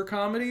spoofs were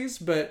comedies,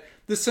 but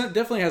this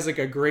definitely has like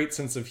a great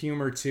sense of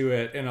humor to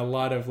it and a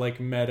lot of like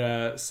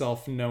meta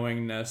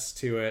self-knowingness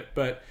to it.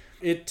 But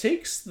it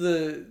takes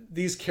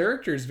these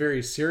characters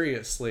very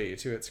seriously,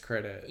 to its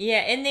credit. Yeah,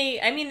 and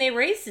they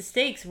raise the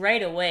stakes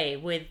right away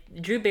with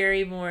Drew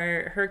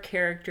Barrymore, her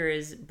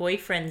character's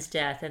boyfriend's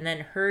death, and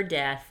then her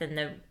death, and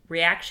the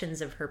reactions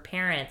of her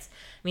parents.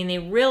 I mean, they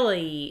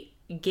really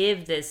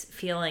give this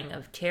feeling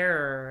of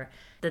terror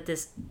that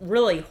this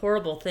really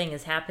horrible thing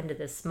has happened to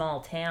this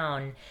small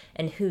town,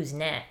 and who's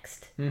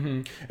next?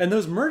 Mm-hmm. And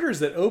those murders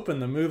that open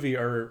the movie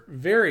are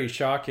very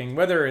shocking,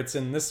 whether it's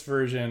in this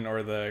version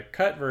or the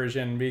cut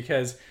version,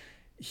 because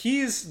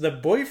the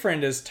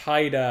boyfriend is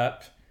tied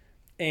up,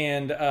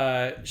 and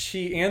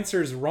she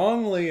answers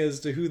wrongly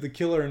as to who the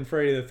killer in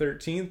Friday the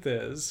 13th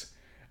is.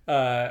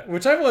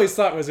 Which I've always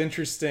thought was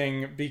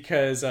interesting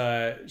because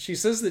she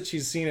says that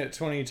she's seen it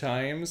 20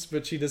 times,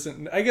 but she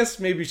doesn't. I guess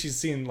maybe she's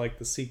seen like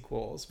the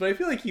sequels, but I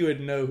feel like you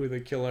would know who the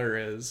killer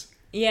is.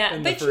 Yeah,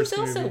 but she's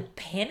also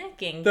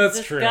panicking.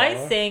 That's true. This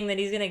guy's saying that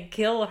he's gonna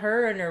kill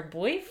her and her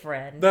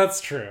boyfriend.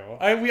 That's true.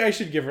 I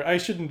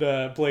shouldn't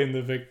blame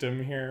the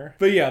victim here.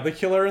 But yeah, the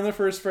killer in the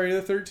first Friday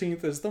the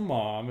 13th is the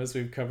mom, as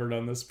we've covered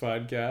on this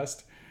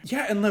podcast.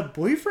 Yeah, and the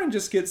boyfriend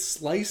just gets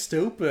sliced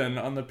open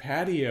on the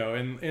patio,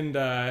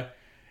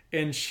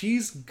 and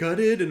she's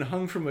gutted and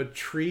hung from a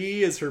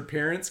tree as her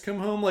parents come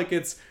home. Like,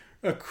 it's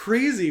a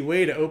crazy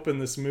way to open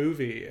this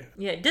movie.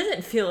 Yeah, it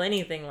doesn't feel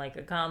anything like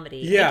a comedy.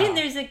 Yeah. Again,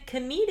 there's a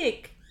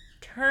comedic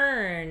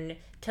turn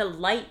to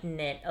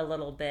lighten it a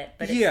little bit,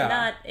 but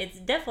it's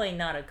definitely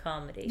not a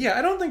comedy. Yeah,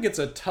 I don't think it's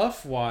a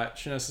tough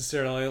watch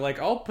necessarily. Like,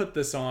 I'll put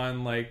this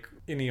on like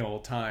any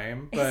old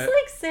time. But it's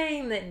like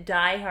saying that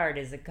Die Hard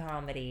is a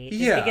comedy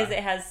just because it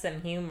has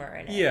some humor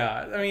in it.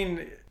 Yeah, I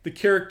mean, the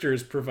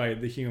characters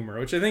provide the humor,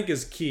 which I think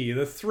is key.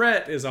 The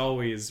threat is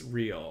always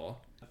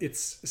real.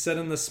 It's set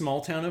in the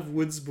small town of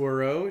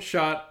Woodsboro,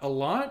 shot a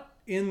lot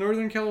in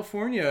Northern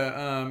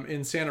California,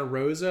 in Santa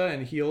Rosa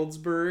and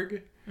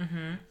Healdsburg.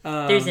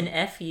 There's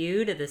an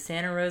FU to the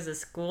Santa Rosa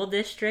School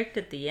District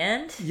at the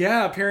end.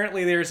 Yeah,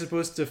 apparently they were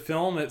supposed to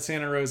film at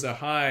Santa Rosa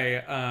High.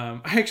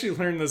 I actually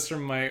learned this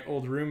from my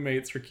old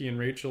roommates, Ricky and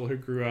Rachel, who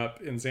grew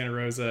up in Santa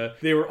Rosa.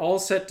 They were all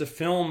set to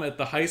film at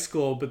the high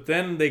school, but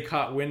then they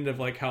caught wind of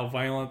like how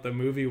violent the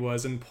movie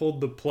was and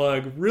pulled the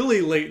plug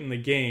really late in the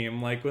game,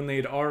 like when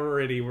they'd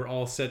already were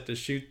all set to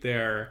shoot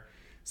there.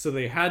 So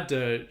they had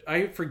to,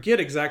 I forget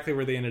exactly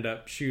where they ended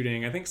up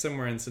shooting. I think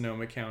somewhere in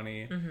Sonoma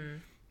County.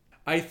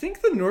 I think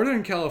the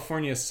Northern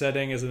California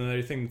setting is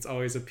another thing that's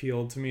always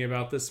appealed to me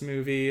about this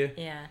movie.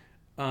 Yeah.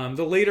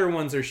 The later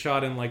ones are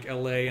shot in like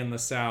LA and the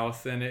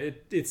South, and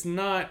it's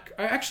not...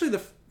 Actually,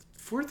 the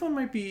fourth one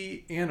might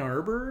be Ann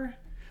Arbor,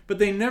 but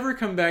they never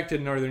come back to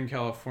Northern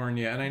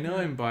California. And I know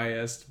I'm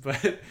biased,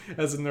 but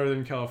as a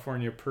Northern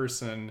California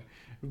person,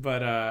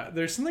 but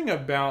there's something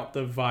about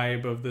the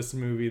vibe of this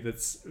movie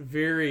that's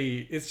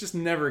very... It's just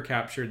never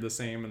captured the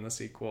same in the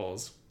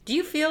sequels. Do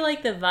you feel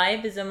like the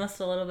vibe is almost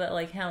a little bit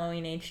like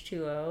Halloween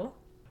H2O?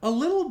 A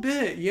little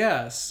bit,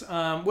 yes.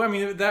 Well, I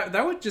mean, that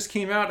one just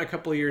came out a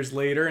couple of years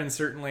later and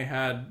certainly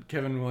had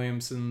Kevin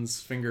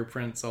Williamson's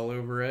fingerprints all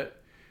over it.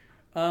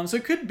 So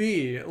it could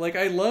be. Like,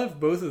 I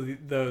love both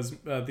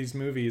of these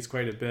movies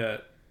quite a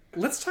bit.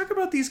 Let's talk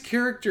about these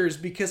characters,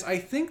 because I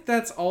think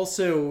that's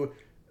also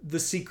the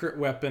secret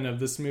weapon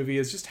of this movie,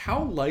 is just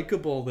how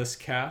likable this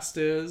cast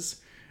is.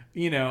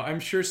 You know, I'm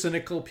sure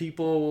cynical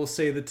people will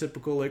say the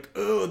typical, like,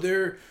 oh,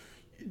 they're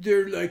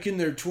like in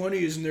their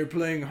 20s and they're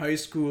playing high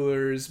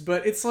schoolers.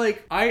 But it's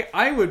like,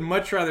 I would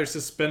much rather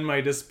suspend my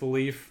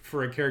disbelief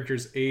for a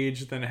character's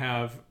age than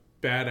have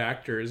bad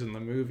actors in the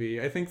movie.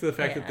 I think the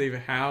fact that they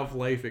have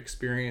life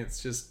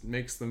experience just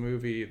makes the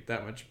movie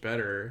that much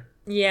better.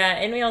 Yeah,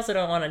 and we also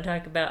don't want to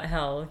talk about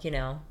how, you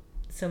know,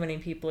 so many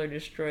people are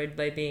destroyed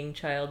by being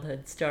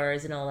childhood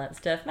stars and all that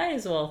stuff. Might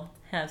as well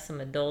have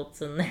some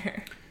adults in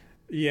there.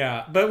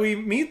 Yeah, but we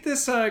meet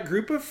this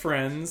group of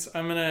friends.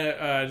 I'm going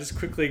to just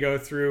quickly go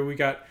through. We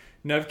got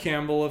Neve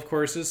Campbell, of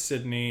course, as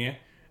Sydney.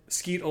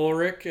 Skeet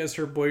Ulrich as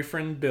her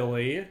boyfriend,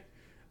 Billy.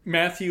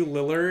 Matthew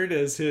Lillard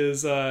as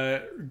his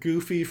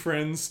goofy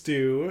friend,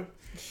 Stu.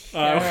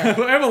 I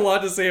have a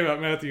lot to say about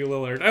Matthew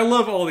Lillard. I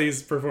love all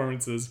these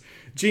performances.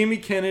 Jamie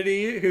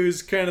Kennedy,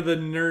 who's kind of the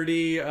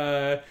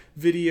nerdy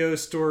video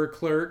store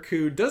clerk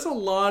who does a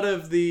lot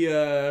of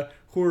the...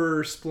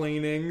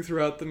 horror-splaining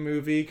throughout the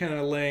movie, kind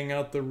of laying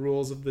out the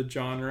rules of the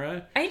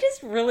genre. I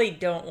just really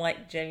don't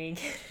like Jamie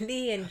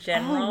Kennedy in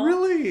general. Oh,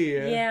 really?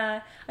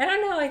 Yeah. I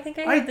don't know. I think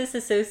I have this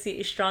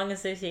strong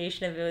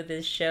association of it with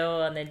this show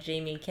on the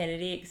Jamie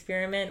Kennedy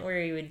Experiment,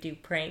 where he would do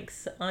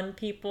pranks on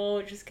people,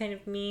 which is kind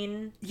of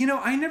mean. You know,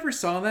 I never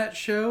saw that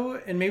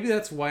show, and maybe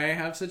that's why I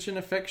have such an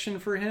affection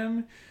for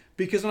him.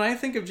 Because when I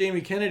think of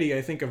Jamie Kennedy,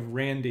 I think of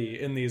Randy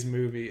in these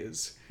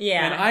movies.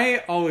 Yeah. And I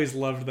always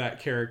loved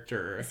that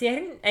character. See,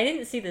 I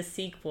didn't see the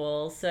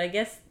sequel, so I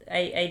guess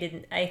I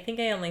didn't. I think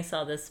I only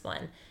saw this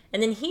one.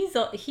 And then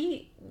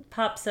he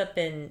pops up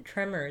in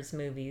Tremors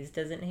movies,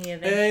 doesn't he?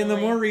 Eventually, in the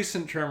more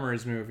recent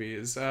Tremors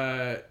movies,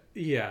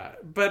 yeah.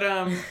 But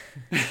and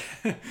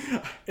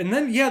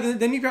then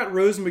then you got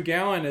Rose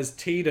McGowan as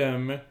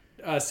Tatum.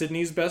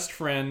 Sydney's best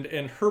friend,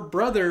 and her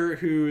brother,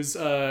 who's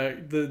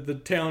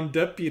the town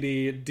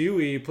deputy,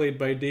 Dewey, played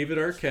by David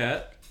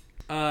Arquette.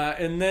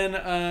 And then,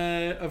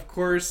 of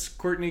course,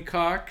 Courtney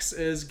Cox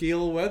as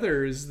Gail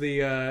Weathers,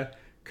 the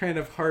kind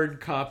of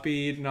hard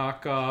copy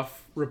knockoff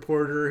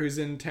reporter who's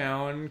in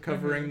town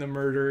covering the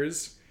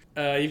murders.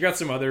 You've got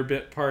some other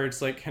bit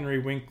parts, like Henry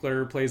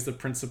Winkler plays the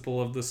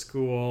principal of the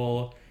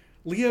school.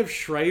 Liev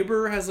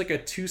Schreiber has like a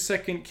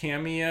 2-second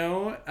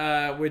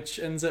cameo, which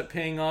ends up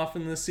paying off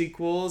in the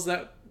sequels.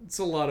 That's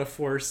a lot of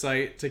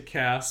foresight to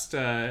cast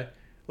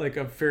like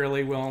a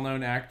fairly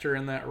well-known actor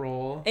in that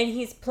role. And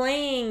he's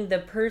playing the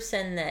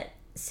person that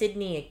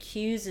Sydney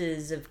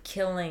accuses of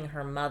killing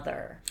her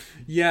mother.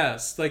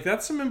 Yes, like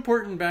that's some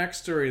important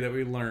backstory that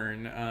we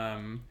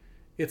learn.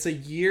 It's a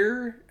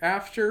year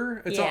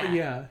after.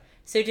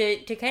 So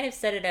to kind of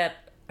set it up,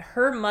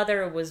 her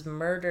mother was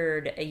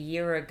murdered a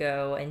year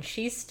ago, and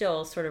she's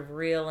still sort of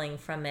reeling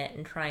from it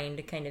and trying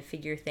to kind of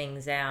figure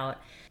things out.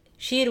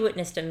 She had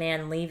witnessed a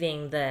man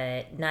leaving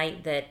the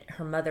night that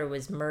her mother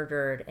was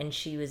murdered, and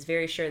she was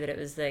very sure that it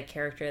was the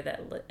character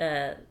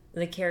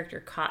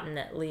Cotton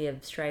that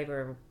Liev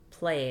Schreiber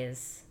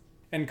plays.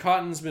 And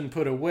Cotton's been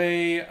put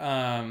away.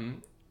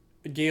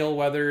 Gail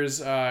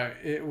Weathers,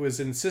 it was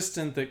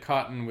insistent that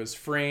Cotton was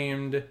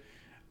framed.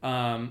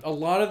 A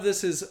lot of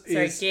this is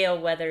Gail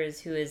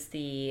Weathers, who is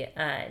the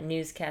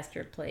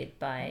newscaster played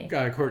by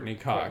Courtney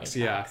Cox.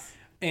 Yeah.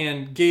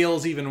 And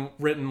Gail's even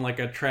written like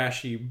a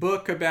trashy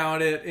book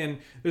about it, and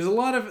there's a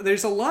lot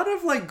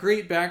of like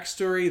great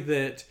backstory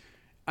that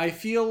I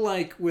feel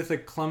like with a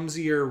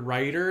clumsier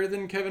writer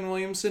than Kevin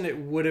Williamson, it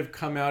would have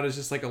come out as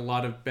just like a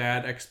lot of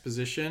bad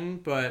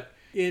exposition, but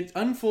it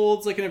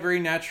unfolds like in a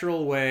very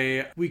natural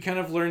way. We kind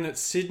of learn that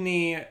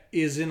Sydney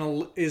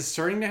is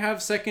starting to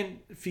have second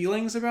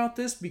feelings about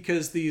this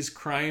because these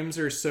crimes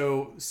are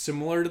so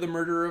similar to the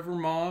murder of her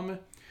mom.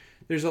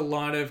 There's a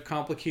lot of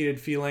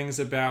complicated feelings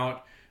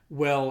about,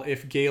 well,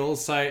 if Gail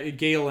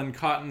and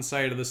Cotton's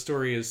side of the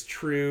story is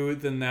true,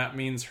 then that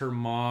means her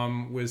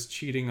mom was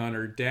cheating on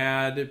her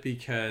dad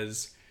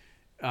because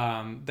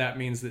that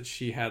means that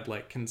she had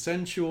like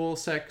consensual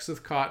sex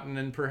with Cotton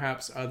and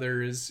perhaps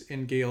others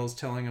in Gail's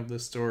telling of the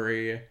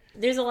story.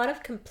 There's a lot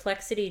of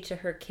complexity to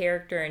her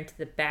character and to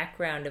the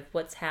background of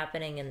what's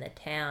happening in the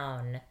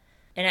town.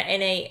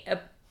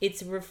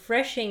 It's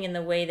refreshing in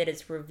the way that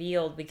it's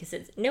revealed because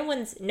no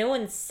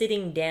one's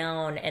sitting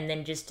down and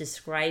then just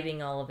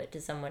describing all of it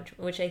to someone,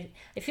 which I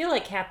feel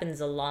like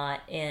happens a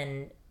lot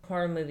in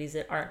horror movies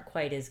that aren't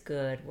quite as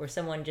good, where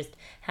someone just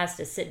has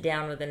to sit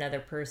down with another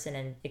person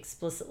and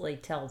explicitly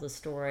tell the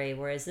story,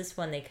 whereas this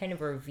one they kind of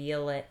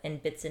reveal it in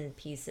bits and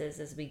pieces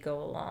as we go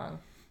along.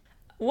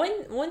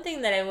 One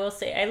thing that I will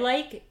say, I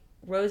like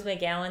Rose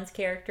McGowan's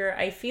character.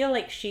 I feel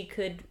like she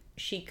could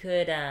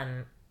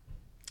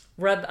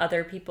rub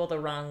other people the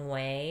wrong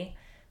way,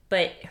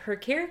 but her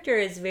character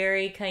is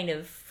very kind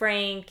of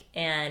frank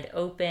and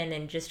open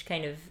and just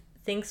kind of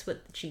thinks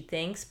what she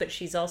thinks, but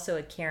she's also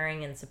a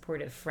caring and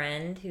supportive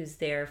friend who's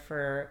there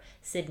for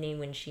Sydney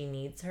when she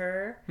needs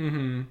her.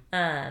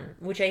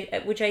 Mm-hmm. Which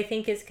I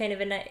think is kind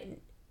of a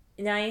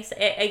nice.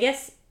 I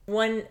guess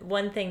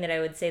one thing that I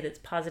would say that's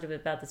positive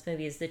about this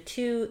movie is the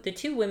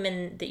two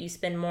women that you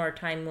spend more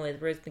time with,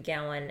 Rose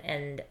McGowan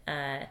and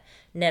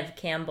Neve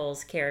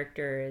Campbell's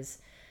characters,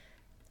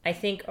 I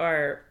think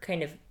are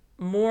kind of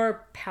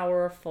more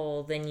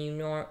powerful than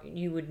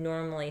you would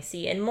normally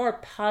see, and more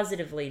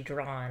positively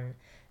drawn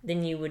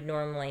than you would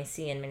normally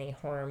see in many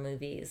horror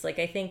movies. Like,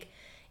 I think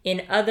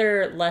in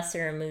other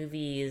lesser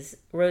movies,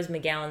 Rose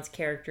McGowan's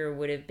character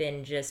would have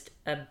been just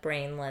a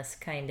brainless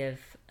kind of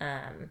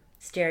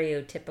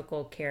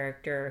stereotypical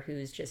character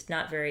who's just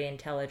not very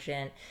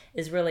intelligent,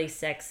 is really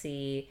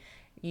sexy,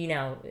 you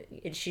know,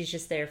 she's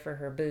just there for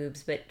her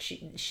boobs, but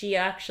she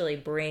actually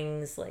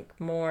brings like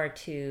more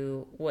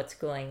to what's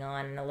going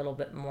on, and a little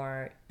bit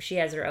more. She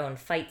has her own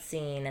fight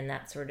scene and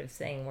that sort of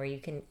thing where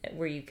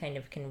you kind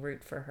of can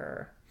root for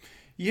her.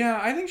 Yeah,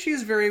 I think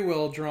she's very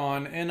well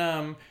drawn,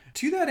 and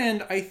to that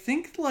end, I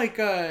think like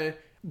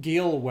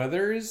Gale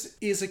Weathers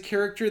is a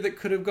character that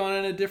could have gone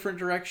in a different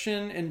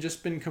direction and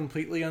just been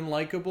completely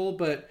unlikable,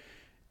 but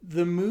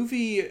the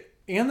movie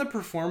and the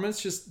performance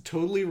just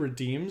totally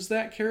redeems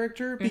that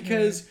character,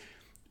 because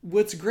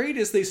what's great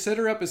is they set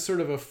her up as sort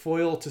of a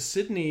foil to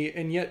Sydney,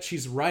 and yet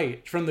she's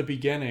right from the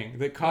beginning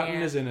that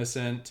Cotton is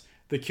innocent.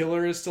 The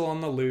killer is still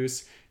on the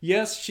loose.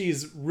 Yes,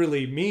 she's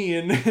really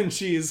mean, and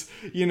she's,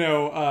 you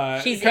know...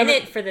 she's in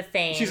it for the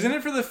fame. She's in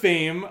it for the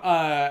fame,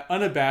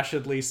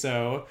 unabashedly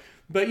so.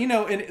 But, you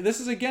know, and this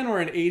is, again, where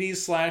an 80s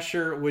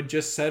slasher would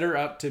just set her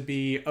up to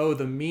be,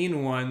 the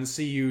mean one,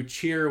 so you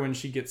cheer when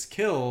she gets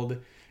killed.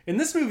 In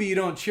this movie, you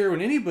don't cheer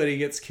when anybody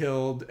gets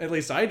killed. At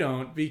least I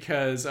don't,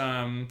 because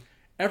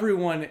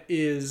everyone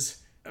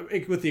is,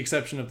 with the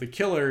exception of the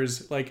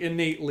killers, like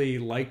innately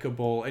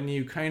likable, and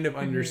you kind of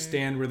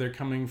understand where they're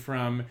coming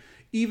from.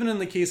 Even in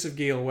the case of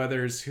Gale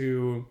Weathers,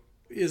 who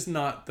is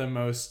not the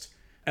most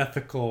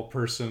ethical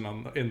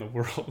person in the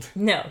world.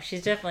 No,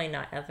 she's definitely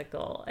not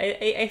ethical.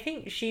 I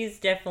think she's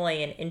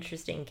definitely an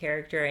interesting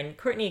character, and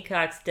Courtney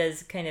Cox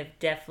does kind of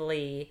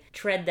definitely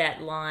tread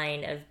that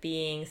line of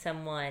being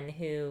someone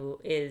who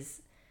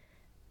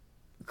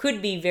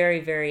could be very,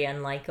 very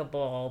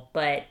unlikable,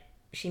 but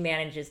she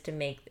manages to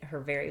make her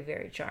very,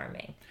 very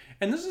charming.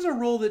 And this is a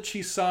role that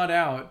she sought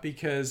out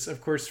because, of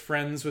course,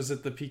 Friends was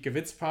at the peak of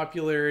its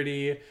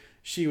popularity.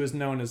 She was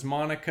known as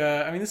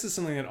Monica. I mean, this is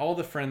something that all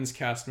the Friends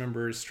cast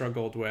members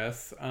struggled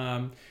with.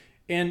 And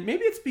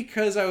maybe it's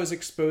because I was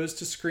exposed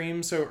to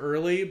Scream so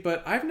early,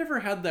 but I've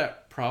never had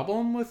that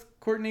problem with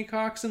Courtney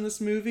Cox in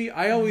this movie.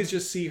 I always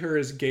just see her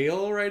as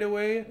Gale right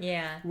away.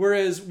 Yeah.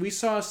 Whereas we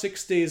saw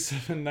 6 Days,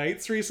 7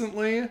 Nights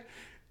recently,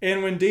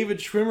 and when David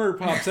Schwimmer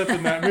pops up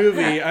in that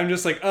movie, I'm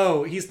just like,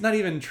 oh, he's not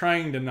even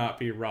trying to not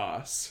be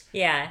Ross.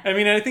 Yeah. I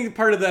mean, I think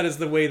part of that is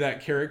the way that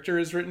character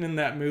is written in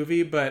that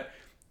movie, but...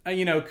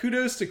 you know,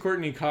 kudos to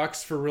Courtney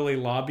Cox for really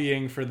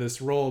lobbying for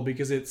this role,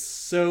 because it's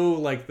so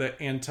like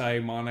the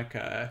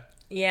anti-Monica.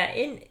 Yeah,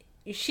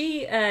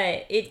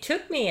 it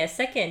took me a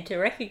second to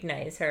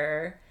recognize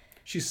her.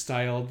 She's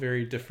styled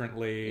very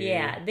differently.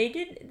 Yeah, they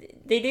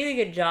did a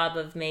good job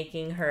of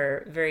making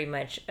her very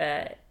much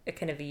a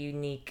kind of a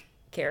unique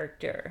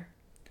character.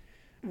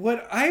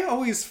 What I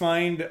always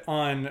find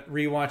on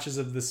rewatches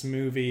of this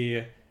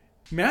movie,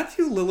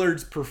 Matthew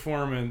Lillard's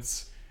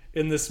performance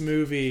in this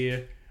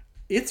movie...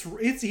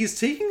 He's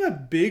taking a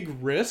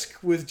big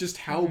risk with just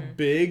how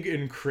big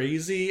and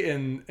crazy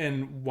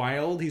and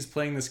wild he's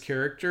playing this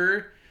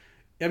character.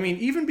 I mean,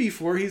 even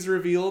before he's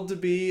revealed to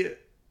be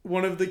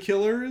one of the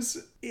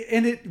killers,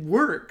 and it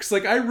works.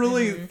 Like, I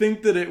really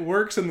think that it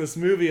works in this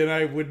movie, and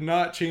I would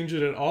not change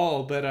it at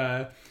all. But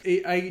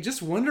I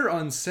just wonder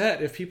on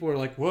set if people are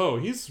like, whoa,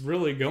 he's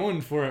really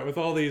going for it with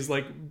all these,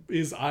 like,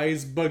 his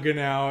eyes bugging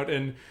out.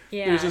 And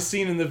there's a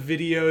scene in the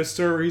video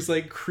store where he's,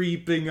 like,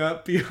 creeping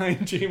up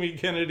behind Jamie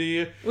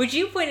Kennedy. Which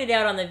you pointed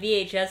out on the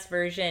VHS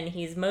version,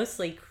 he's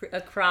mostly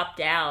cropped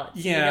out.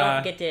 So you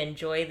don't get to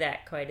enjoy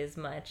that quite as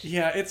much.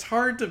 Yeah, it's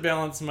hard to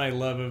balance my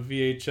love of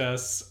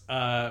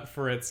VHS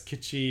for its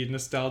kitschy,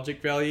 nostalgic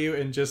value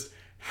and just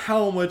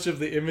how much of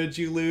the image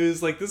you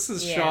lose. Like, this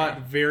is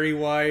shot very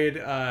wide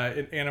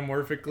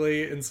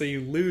anamorphically, and so you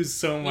lose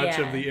so much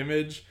of the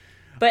image.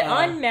 But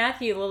on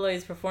Matthew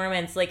Lillo's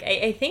performance, like,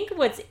 I think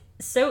what's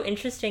so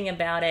interesting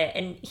about it,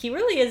 and he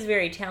really is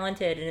very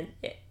talented,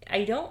 and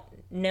I don't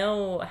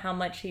know how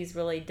much he's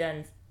really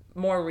done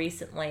more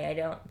recently. I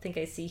don't think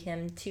I see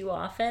him too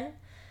often.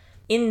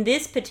 In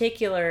this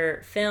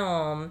particular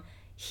film,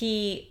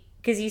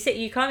 because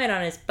you comment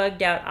on his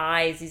bugged out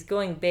eyes, he's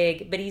going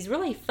big, but he's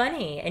really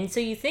funny. And so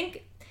you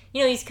think,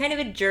 he's kind of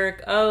a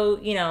jerk.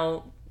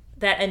 Oh,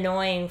 that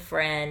annoying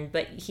friend,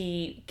 but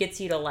he gets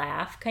you to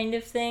laugh kind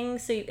of thing.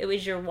 So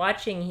as you're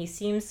watching, he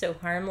seems so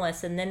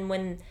harmless. And then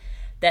when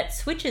that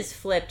switch is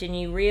flipped and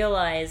you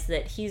realize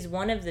that he's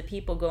one of the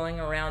people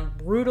going around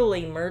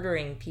brutally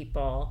murdering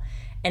people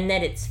and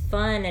that it's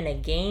fun and a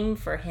game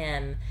for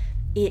him,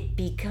 it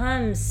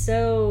becomes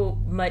so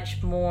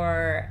much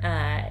more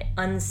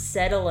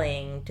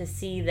unsettling to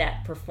see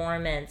that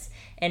performance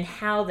and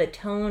how the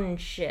tone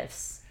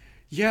shifts.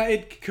 Yeah,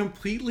 it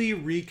completely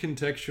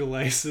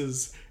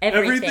recontextualizes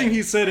everything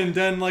he said and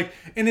done. Like,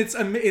 and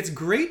it's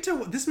great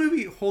to. This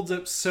movie holds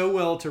up so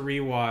well to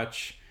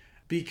rewatch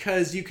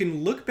because you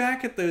can look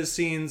back at those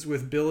scenes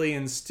with Billy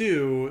and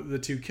Stu, the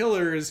two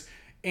killers,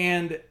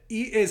 and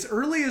as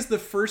early as the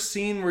first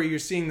scene where you're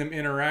seeing them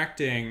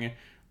interacting,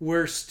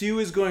 where Stu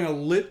is going a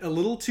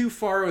little too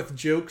far with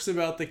jokes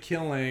about the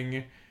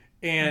killing,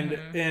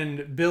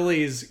 and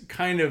Billy's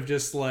kind of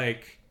just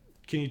like,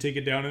 can you take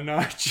it down a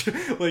notch?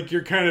 Like,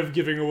 you're kind of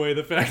giving away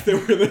the fact that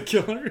we're the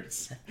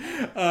killers.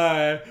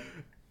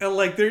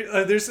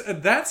 There's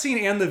that scene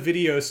and the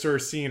video store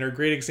scene are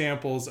great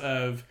examples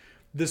of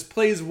this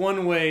plays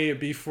one way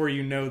before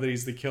you know that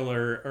he's the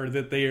killer or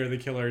that they are the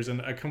killers in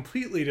a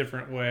completely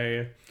different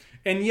way.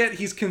 And yet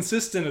he's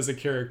consistent as a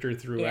character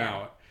throughout.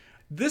 Yeah.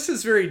 This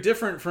is very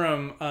different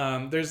from,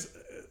 there's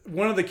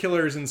one of the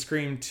killers in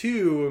Scream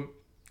 2.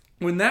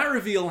 When that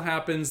reveal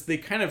happens, they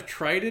kind of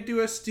try to do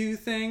a Stu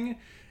thing,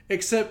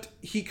 except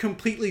he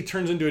completely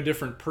turns into a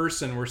different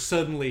person where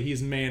suddenly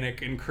he's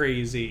manic and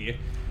crazy.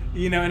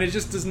 And it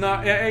just does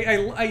not,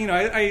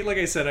 like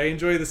I said, I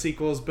enjoy the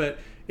sequels, but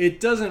it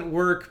doesn't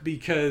work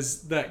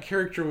because that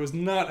character was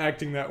not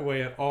acting that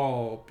way at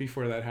all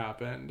before that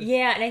happened.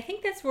 Yeah, and I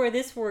think that's where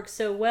this works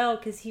so well,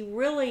 because he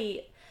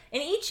really,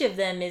 and each of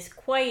them is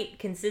quite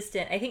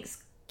consistent. I think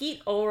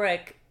Skeet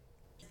Ulrich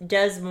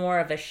does more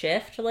of a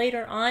shift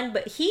later on,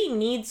 but he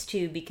needs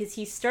to, because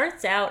he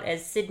starts out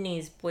as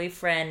Sydney's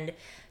boyfriend,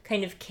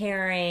 kind of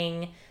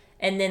caring,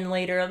 and then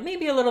later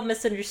maybe a little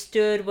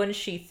misunderstood when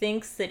she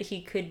thinks that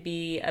he could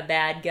be a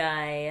bad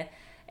guy.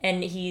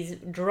 And he's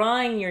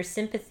drawing your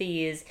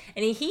sympathies.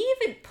 And he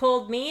even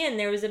pulled me in.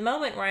 There was a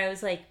moment where I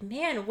was like,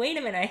 man, wait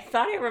a minute. I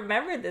thought I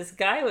remembered this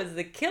guy was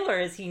the killer.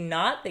 Is he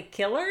not the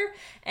killer?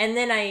 And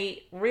then I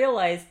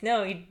realized,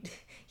 no,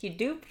 he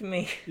duped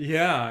me.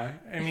 Yeah.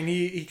 I mean,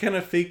 he kind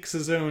of fakes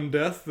his own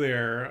death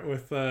there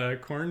with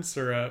corn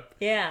syrup.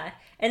 Yeah.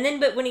 And then,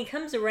 but when he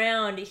comes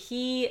around,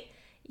 he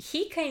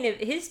kind of,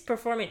 his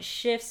performance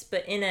shifts,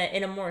 but in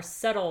a more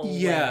subtle way.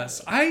 Yes,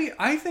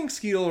 I think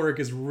Skeet Ulrich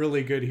is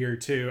really good here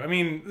too. I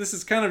mean, this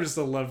is kind of just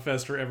a love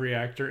fest for every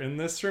actor in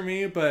this for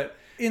me, but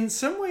in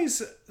some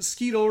ways,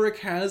 Skeet Ulrich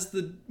has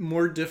the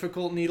more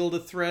difficult needle to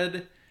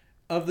thread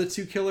of the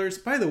two killers.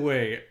 By the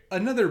way,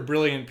 another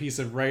brilliant piece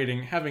of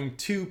writing, having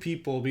two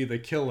people be the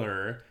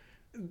killer.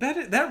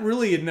 That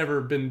really had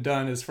never been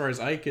done as far as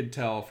I could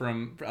tell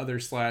from other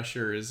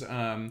slashers.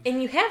 And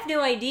you have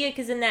no idea,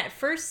 because in that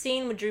first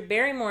scene with Drew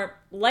Barrymore,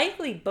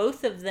 likely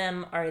both of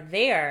them are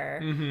there,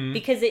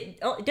 because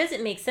it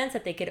doesn't make sense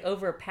that they could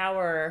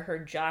overpower her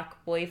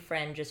jock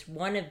boyfriend, just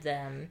one of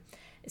them.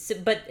 So,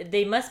 but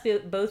they must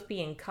both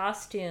be in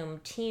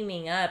costume,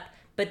 teaming up.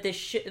 But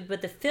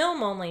the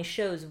film only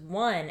shows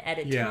one at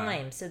a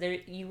time, so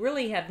you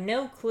really have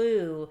no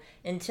clue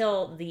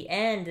until the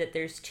end that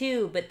there's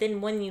two. But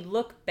then when you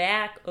look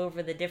back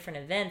over the different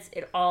events,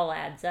 it all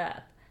adds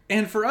up.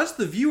 And for us,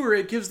 the viewer,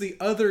 it gives the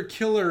other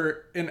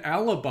killer an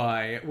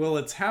alibi while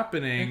it's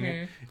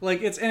happening.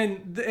 Like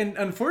and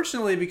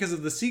unfortunately, because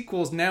of the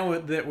sequels, now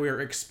that we're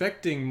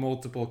expecting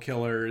multiple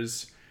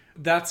killers,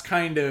 that's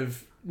kind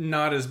of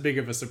not as big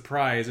of a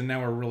surprise, and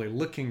now we're really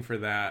looking for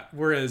that.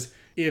 Whereas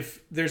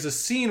if there's a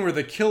scene where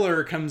the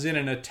killer comes in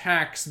and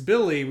attacks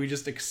Billy, we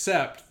just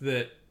accept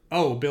that,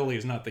 oh,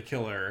 Billy's not the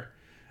killer.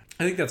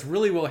 I think that's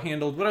really well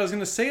handled. What I was going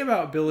to say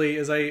about Billy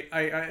is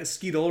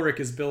Skeet Ulrich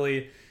as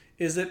Billy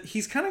is that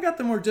he's kind of got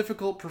the more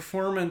difficult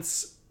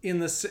performance in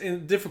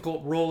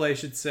difficult role, I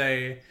should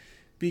say,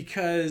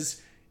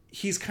 because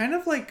he's kind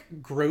of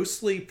like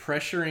grossly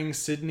pressuring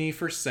Sydney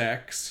for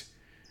sex.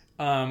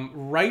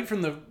 Right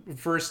from the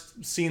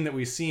first scene that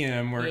we see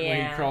him, where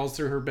when he crawls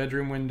through her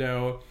bedroom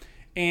window.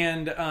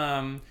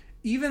 And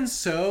even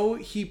so,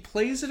 he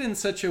plays it in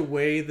such a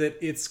way that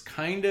it's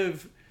kind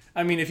of...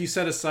 I mean, if you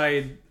set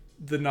aside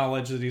the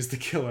knowledge that he's the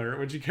killer,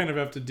 which you kind of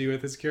have to do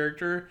with his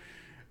character,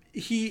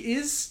 he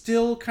is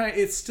still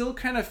it still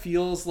kind of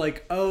feels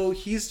like, oh,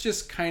 he's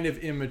just kind of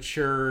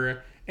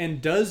immature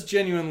and does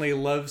genuinely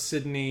love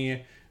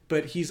Sydney,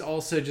 but he's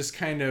also just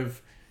kind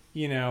of,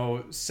 you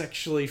know,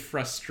 sexually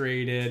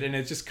frustrated, and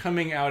it's just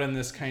coming out in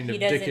this kind of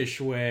dickish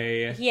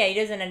way. Yeah, he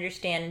doesn't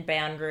understand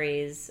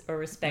boundaries or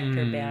respect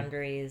her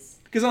boundaries.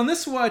 Because on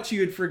this watch, you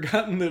had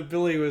forgotten that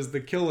Billy was the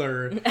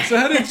killer. So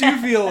how did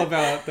you feel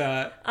about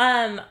that?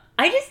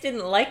 I just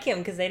didn't like him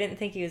because I didn't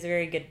think he was a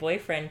very good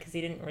boyfriend because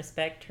he didn't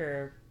respect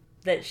her,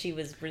 that she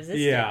was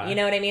resistant. Yeah. You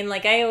know what I mean?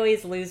 Like, I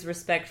always lose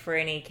respect for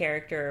any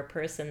character or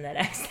person that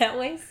acts that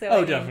way.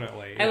 So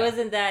definitely. Yeah. I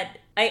wasn't that...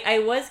 I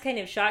was kind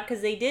of shocked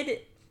because they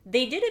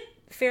did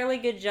a fairly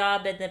good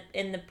job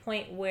in the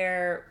point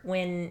where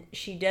when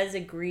she does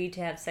agree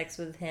to have sex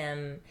with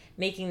him,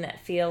 making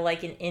that feel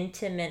like an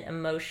intimate,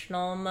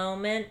 emotional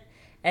moment,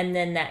 and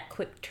then that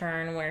quick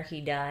turn where he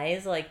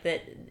dies, like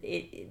that.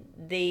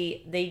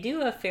 They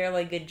do a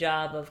fairly good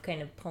job of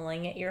kind of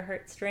pulling at your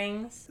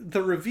heartstrings.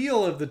 The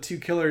reveal of the two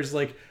killers,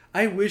 like,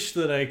 I wish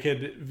that I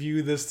could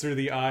view this through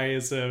the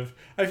eyes of...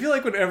 I feel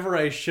like whenever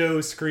I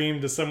show Scream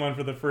to someone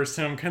for the first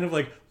time, I'm kind of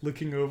like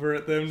looking over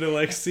at them to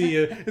like see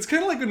it. It's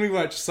kind of like when we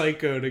watched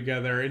Psycho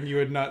together and you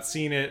had not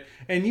seen it,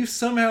 and you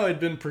somehow had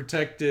been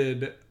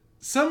protected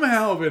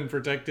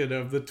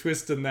of the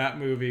twist in that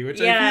movie,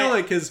 which I feel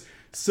like is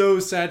so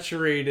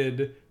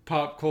saturated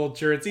pop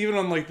culture. It's even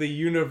on like the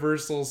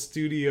Universal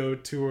Studio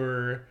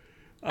Tour.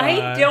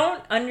 I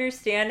don't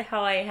understand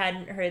how I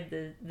hadn't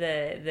heard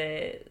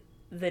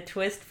the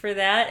twist for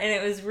that, and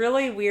it was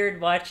really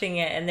weird watching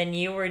it, and then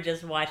you were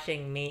just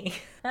watching me.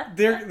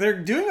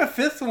 They're doing a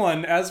fifth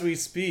one as we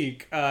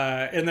speak,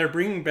 and they're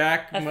bringing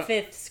back a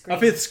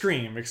fifth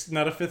Scream,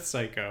 not a fifth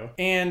Psycho.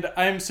 And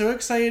I'm so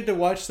excited to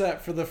watch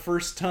that for the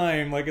first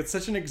time. Like, it's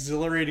such an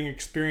exhilarating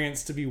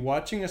experience to be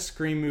watching a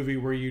Scream movie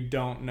where you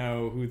don't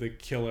know who the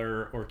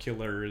killer or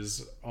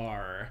killers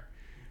are.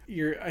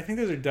 I think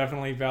those are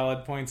definitely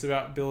valid points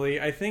about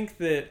Billy. I think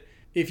that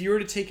if you were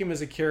to take him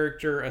as a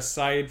character,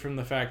 aside from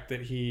the fact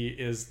that he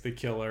is the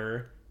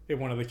killer,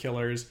 one of the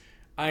killers,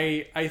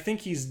 I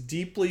think he's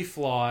deeply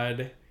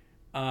flawed.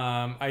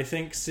 I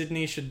think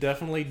Sydney should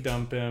definitely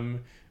dump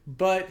him,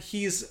 but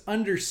he's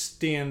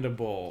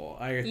understandable,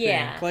 I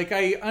think. Like,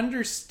 I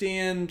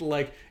understand,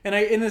 like, and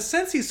in a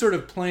sense, he's sort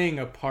of playing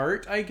a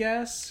part, I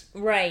guess.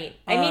 Right.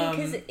 I mean,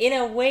 because in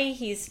a way,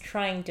 he's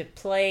trying to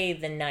play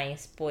the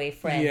nice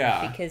boyfriend.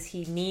 Yeah. Because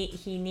he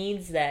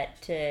needs that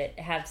to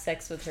have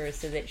sex with her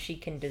so that she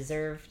can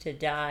deserve to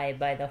die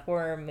by the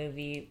horror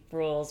movie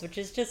rules, which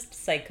is just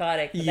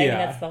psychotic. But I mean,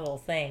 that's the whole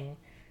thing.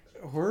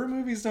 Horror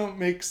movies don't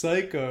make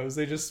psychos.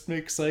 They just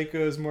make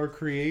psychos more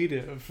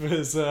creative,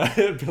 as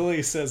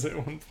Billy says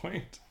at one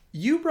point.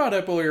 You brought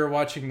up while we were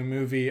watching the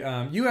movie,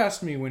 you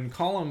asked me when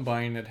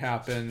Columbine had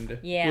happened,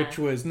 which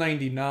was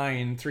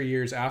 1999, 3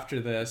 years after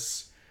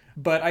this.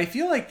 But I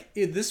feel like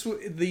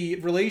the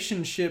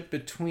relationship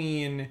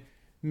between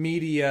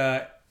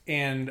media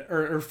and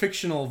or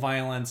fictional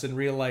violence and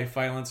real life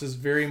violence is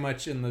very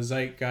much in the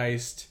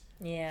zeitgeist.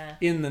 Yeah.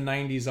 In the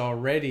 90s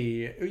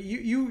already.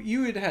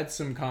 You had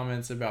some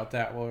comments about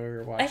that while we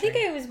were watching. I think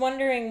I was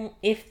wondering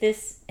if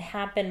this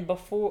happened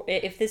before,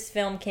 if this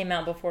film came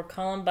out before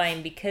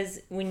Columbine,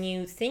 because when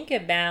you think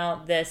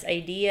about this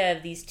idea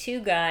of these two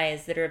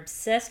guys that are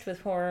obsessed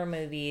with horror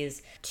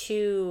movies,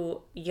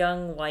 two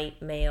young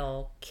white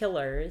male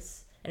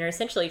killers, and are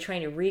essentially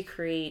trying to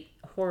recreate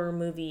horror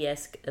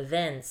movie-esque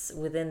events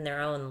within their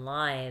own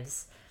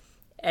lives,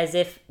 as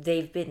if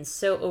they've been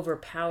so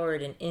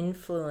overpowered and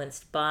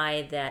influenced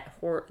by that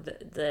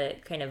the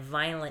kind of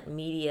violent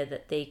media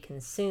that they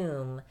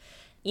consume,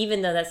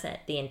 even though that's not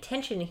the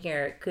intention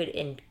here, it could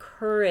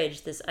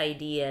encourage this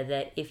idea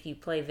that if you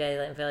play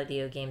violent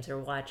video games or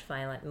watch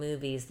violent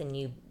movies, then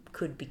you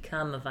could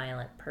become a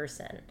violent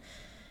person.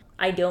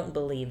 I don't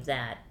believe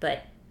that,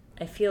 but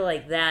I feel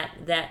like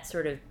that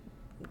sort of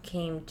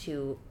came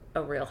to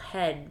a real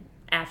head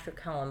after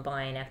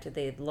Columbine, after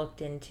they had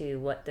looked into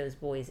what those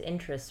boys'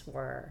 interests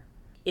were.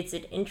 It's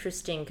an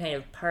interesting kind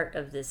of part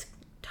of this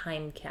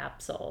time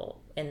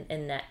capsule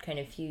in that kind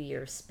of few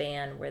year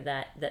span where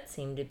that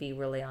seemed to be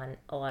really on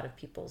a lot of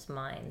people's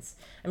minds.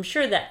 I'm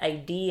sure that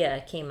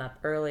idea came up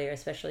earlier,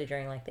 especially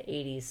during like the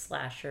 80s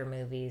slasher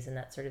movies and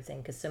that sort of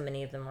thing, because so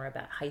many of them were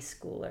about high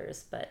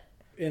schoolers. But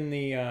in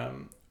the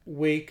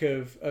wake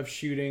of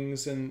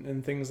shootings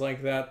and things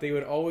like that, they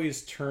would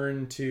always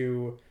turn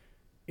to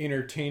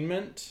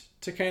entertainment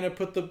to kind of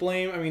put the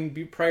blame. I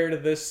mean, prior to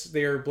this,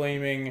 they were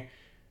blaming,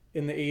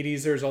 in the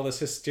 80s, there's all this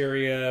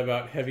hysteria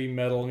about heavy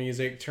metal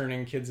music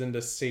turning kids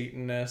into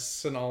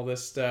Satanists and all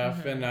this stuff.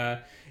 Mm-hmm. And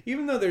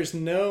even though there's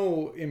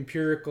no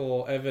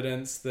empirical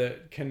evidence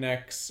that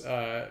connects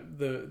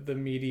the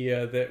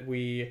media that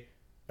we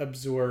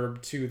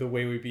absorbed to the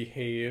way we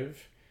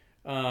behave.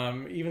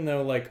 Even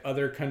though, like,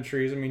 other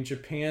countries, I mean,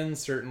 Japan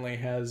certainly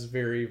has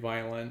very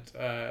violent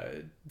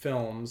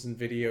films and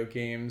video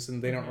games,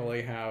 and they don't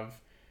really have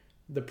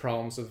the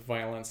problems with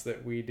violence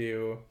that we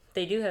do.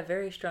 They do have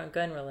very strong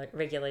gun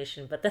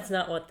regulation, but that's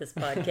not what this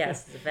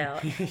podcast is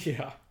about.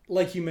 Yeah.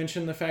 Like you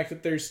mentioned, the fact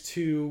that there's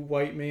two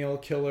white male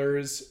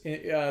killers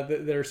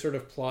that are sort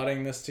of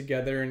plotting this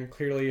together and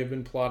clearly have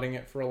been plotting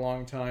it for a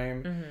long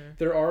time.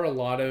 There are a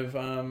lot of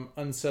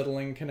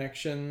unsettling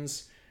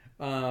connections.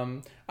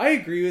 I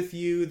agree with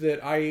you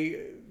that I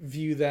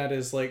view that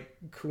as, like,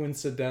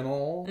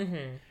 coincidental.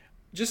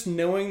 Just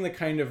knowing the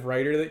kind of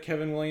writer that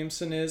Kevin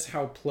Williamson is,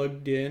 how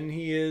plugged in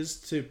he is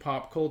to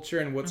pop culture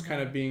and what's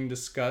kind of being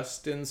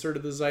discussed in sort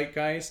of the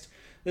zeitgeist,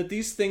 that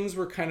these things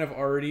were kind of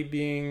already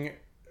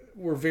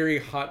were very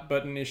hot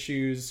button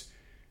issues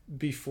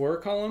before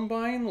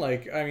Columbine.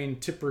 Like, I mean,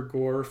 Tipper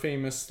Gore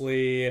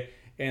famously,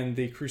 and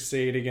the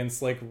crusade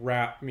against, like,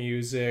 rap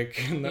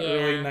music in the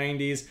early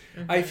 90s.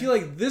 I feel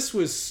like this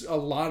was a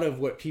lot of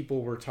what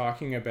people were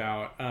talking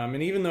about.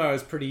 And even though I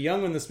was pretty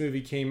young when this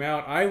movie came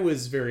out, I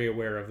was very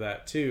aware of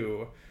that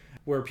too,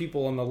 where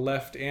people on the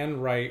left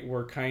and right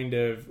were kind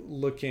of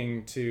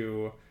looking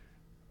to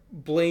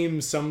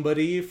blame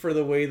somebody for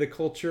the way the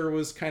culture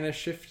was kind of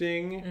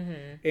shifting.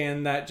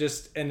 And that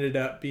just ended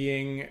up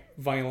being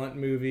violent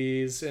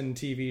movies and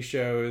TV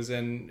shows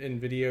and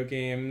video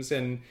games,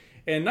 and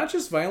not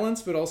just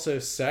violence, but also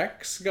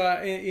sex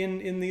got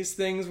in these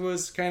things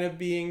was kind of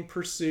being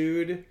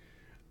pursued.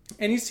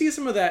 And you see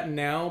some of that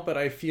now, but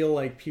I feel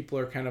like people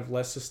are kind of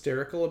less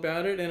hysterical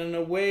about it. And in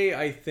a way,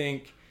 I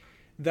think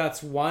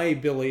that's why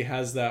Billy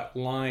has that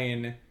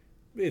line.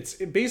 It's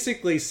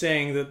basically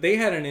saying that they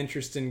had an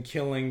interest in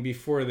killing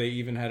before they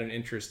even had an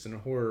interest in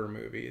horror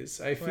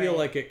movies. I feel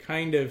like it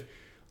kind of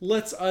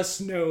lets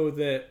us know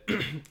that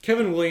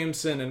Kevin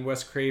Williamson and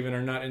Wes Craven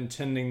are not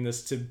intending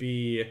this to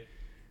be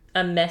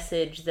a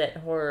message that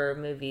horror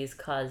movies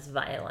cause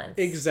violence.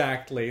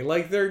 Exactly.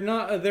 Like, they're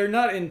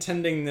not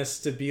intending this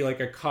to be like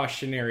a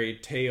cautionary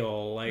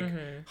tale, like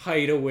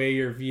hide away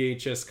your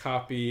VHS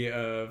copy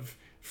of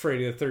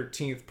Friday the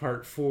 13th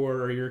Part 4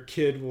 or your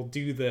kid will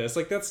do this.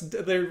 Like,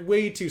 they're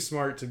way too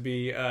smart to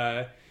be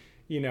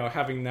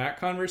having that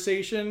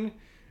conversation.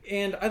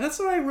 And that's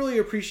what I really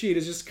appreciate,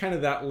 is just kind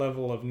of that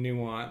level of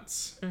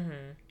nuance.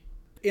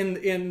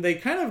 And they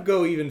kind of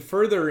go even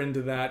further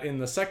into that in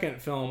the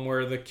second film,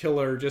 where the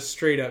killer just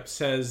straight up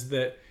says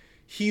that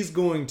he's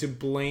going to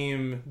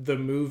blame the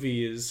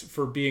movies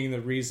for being the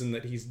reason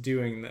that he's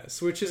doing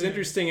this, which is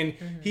interesting. And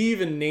he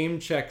even name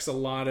checks a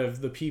lot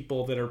of the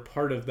people that are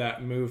part of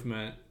that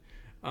movement,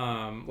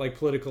 like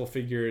political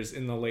figures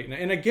in the late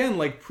 90s. And again,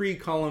 like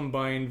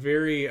pre-Columbine,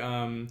 very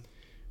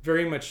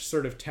much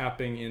sort of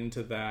tapping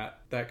into that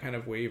kind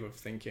of wave of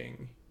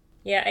thinking.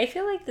 Yeah, I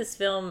feel like this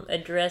film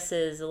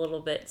addresses a little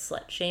bit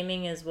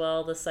slut-shaming as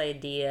well, this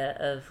idea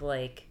of,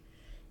 like,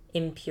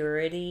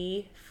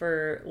 impurity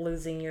for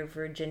losing your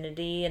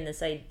virginity, and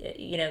this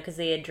idea, because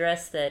they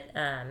address that,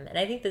 and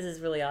I think this is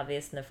really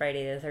obvious in the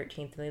Friday the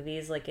 13th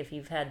movies, like, if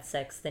you've had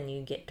sex, then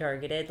you get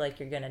targeted, like,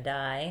 you're gonna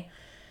die.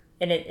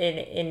 And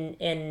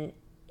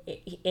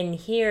in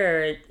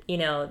here,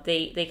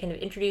 they kind of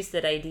introduce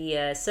that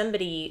idea.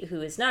 Somebody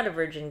who is not a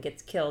virgin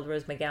gets killed,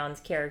 Rose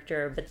McGowan's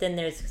character, but then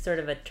there's sort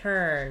of a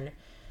turn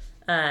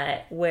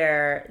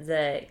where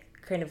the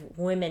kind of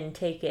women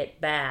take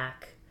it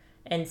back,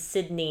 and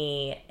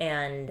Sydney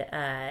and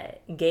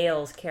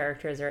Gail's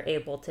characters are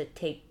able to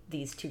take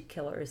these two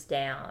killers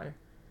down.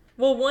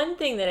 Well, one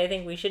thing that I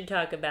think we should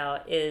talk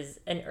about is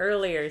an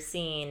earlier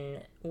scene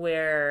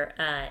where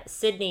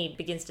Sydney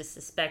begins to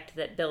suspect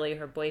that Billy,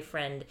 her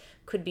boyfriend,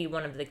 could be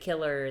one of the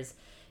killers,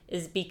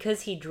 is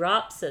because he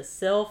drops a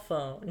cell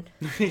phone.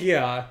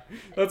 Yeah,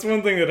 that's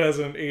one thing that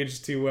hasn't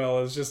aged too well,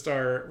 is just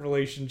our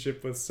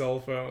relationship with cell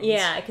phones.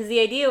 Yeah, because the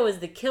idea was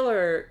the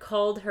killer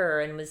called her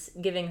and was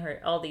giving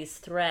her all these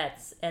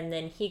threats, and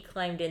then he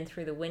climbed in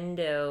through the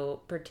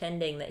window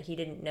pretending that he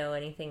didn't know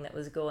anything that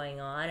was going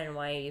on, and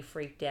why are you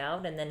freaked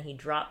out? And then he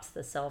drops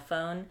the cell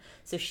phone,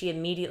 so she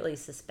immediately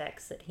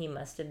suspects that he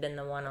must have been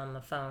the one on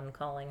the phone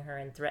calling her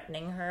and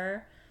threatening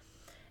her.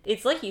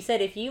 It's like you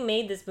said, if you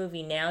made this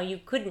movie now, you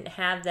couldn't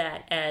have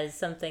that as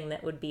something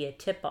that would be a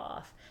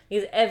tip-off,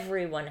 because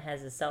everyone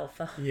has a cell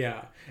phone.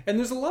 Yeah, and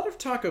there's a lot of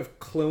talk of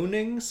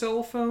cloning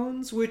cell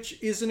phones,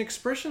 which is an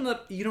expression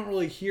that you don't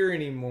really hear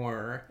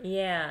anymore.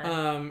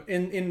 Yeah.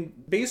 And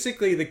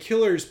basically the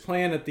killer's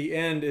plan at the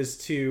end is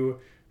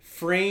to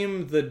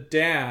frame the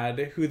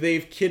dad, who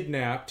they've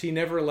kidnapped. He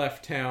never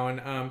left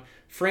town.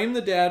 Frame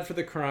the dad for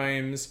the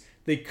crimes.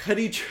 They cut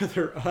each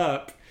other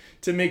up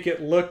to make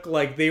it look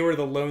like they were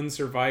the lone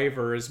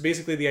survivors.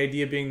 Basically, the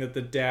idea being that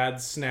the dad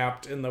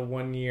snapped in the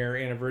 1-year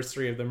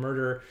anniversary of the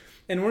murder.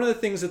 And one of the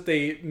things that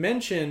they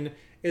mention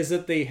is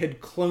that they had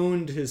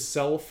cloned his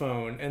cell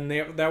phone, and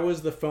that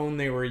was the phone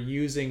they were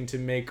using to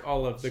make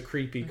all of the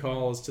creepy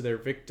calls to their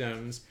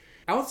victims.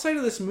 Outside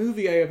of this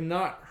movie, I have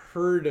not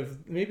heard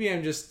of, maybe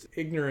I'm just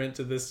ignorant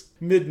to this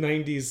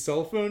mid-90s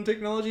cell phone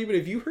technology, but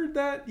have you heard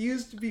that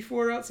used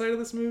before outside of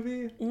this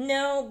movie?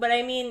 No, but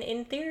I mean,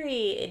 in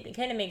theory, it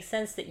kind of makes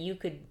sense that you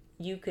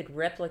could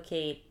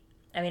replicate.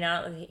 I mean,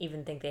 I don't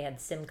even think they had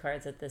SIM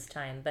cards at this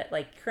time, but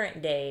like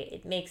current day,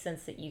 it makes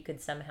sense that you could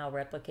somehow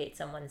replicate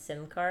someone's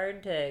SIM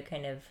card to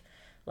kind of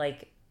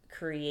like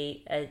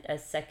create a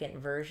second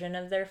version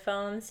of their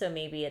phone. So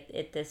maybe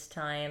at this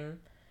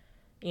time,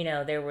 you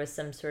know, there was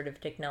some sort of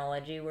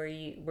technology where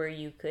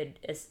you could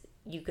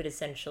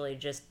essentially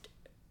just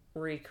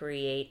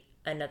recreate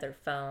another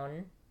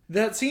phone.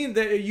 That scene,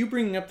 that you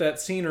bringing up that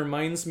scene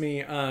reminds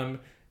me,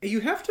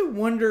 you have to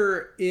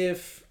wonder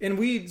if, and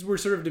we were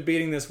sort of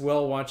debating this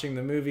while watching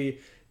the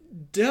movie,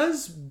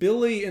 does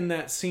Billy in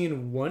that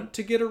scene want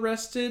to get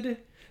arrested?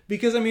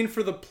 Because, I mean,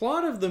 for the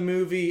plot of the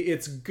movie,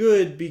 it's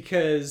good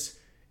because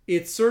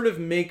it sort of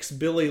makes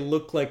Billy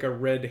look like a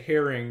red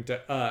herring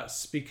to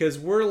us. Because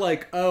we're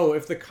like, oh,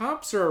 if the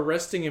cops are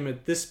arresting him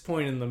at this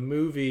point in the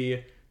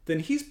movie, then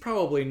he's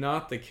probably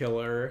not the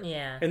killer.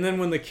 Yeah. And then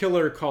when the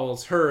killer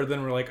calls her,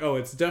 then we're like, oh,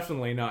 it's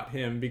definitely not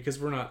him, because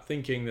we're not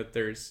thinking that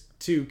there's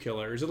two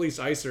killers. At least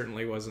I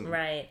certainly wasn't.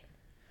 Right.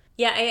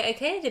 Yeah, I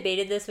kind of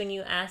debated this when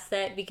you asked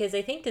that, because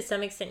I think to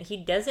some extent he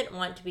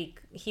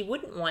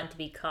wouldn't want to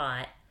be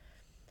caught,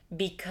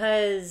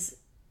 because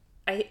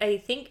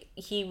I think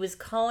he was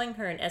calling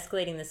her and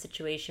escalating the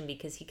situation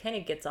because he kind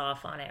of gets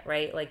off on it,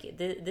 right? Like,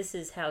 this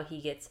is how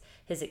he gets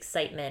his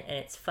excitement, and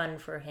it's fun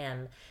for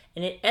him.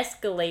 And it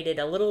escalated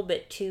a little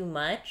bit too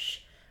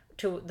much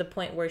to the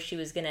point where she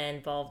was going to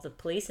involve the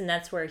police, and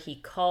that's where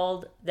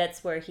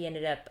he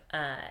ended up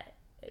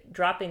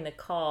dropping the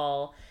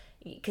call,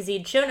 because he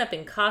had shown up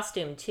in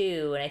costume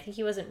too, and I think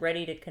he wasn't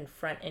ready to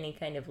confront any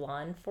kind of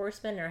law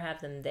enforcement or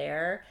have them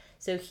there.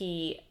 So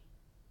he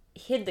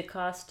hid the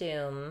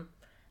costume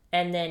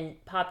and then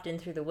popped in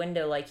through the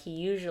window like he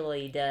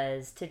usually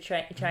does to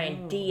try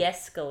and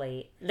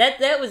de-escalate.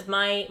 That was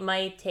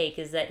my take,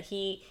 is that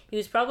he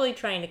was probably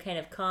trying to kind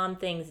of calm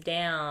things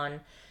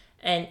down,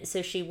 and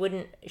so she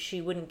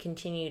wouldn't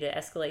continue to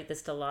escalate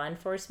this to law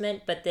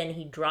enforcement. But then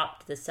he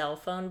dropped the cell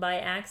phone by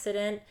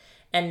accident,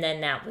 and then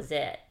that was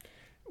it.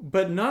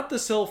 But not the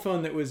cell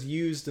phone that was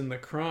used in the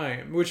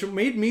crime, which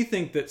made me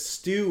think that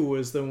Stu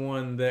was the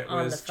one that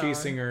was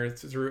chasing her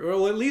through,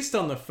 or at least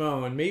on the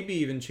phone, maybe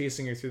even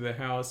chasing her through the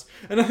house.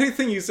 Another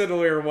thing you said while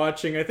we were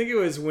watching, I think it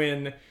was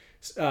when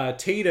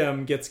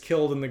Tatum gets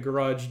killed in the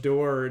garage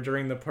door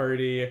during the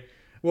party.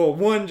 Well,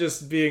 one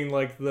just being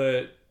like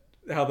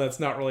how that's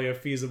not really a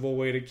feasible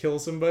way to kill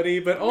somebody,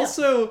 but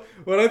also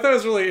what I thought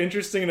was really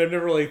interesting and I've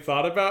never really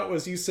thought about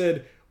was you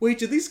said, wait,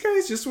 do these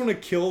guys just want to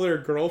kill their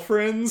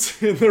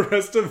girlfriends and the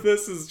rest of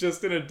this is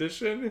just an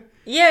addition?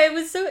 Yeah, it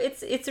was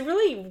it's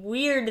really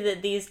weird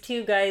that these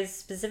two guys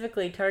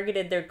specifically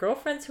targeted their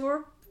girlfriends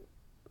who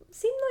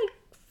seemed like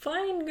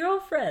fine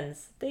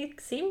girlfriends. They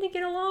seemed to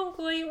get along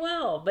quite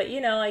well. But, you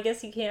know, I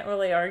guess you can't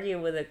really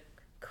argue with a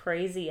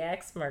crazy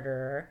axe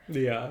murderer.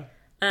 Yeah.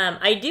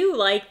 I do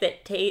like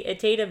that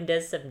Tatum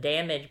does some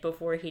damage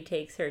before he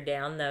takes her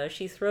down, though.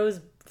 She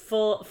throws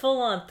full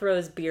on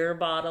throws beer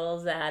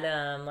bottles at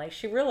him. Like,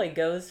 she really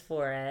goes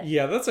for it.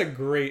 Yeah, that's a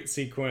great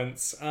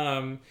sequence.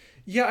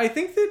 Yeah, I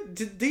think that,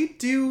 did they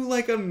do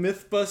like a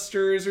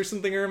Mythbusters or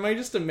something, or am I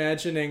just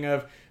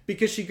imagining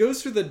because she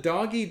goes through the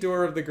doggy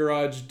door of the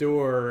garage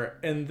door,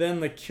 and then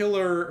the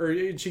killer,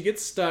 or she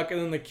gets stuck, and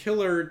then the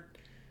killer,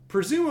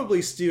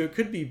 presumably Stu, it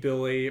could be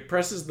Billy,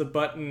 presses the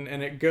button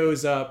and it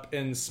goes up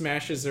and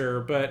smashes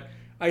her. But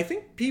I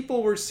think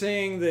people were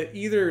saying that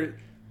either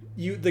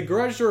the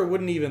garage door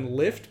wouldn't even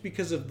lift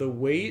because of the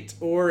weight,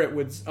 or it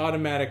would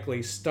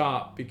automatically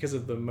stop because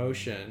of the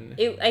motion.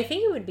 I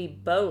think it would be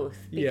both.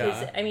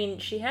 Because, yeah. I mean,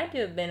 she had to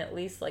have been at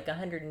least like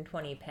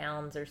 120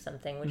 pounds or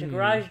something, which a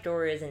garage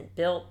door isn't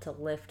built to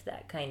lift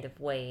that kind of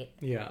weight.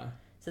 Yeah.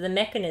 So the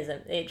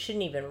mechanism, it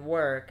shouldn't even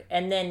work.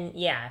 And then,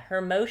 yeah,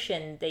 her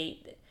motion,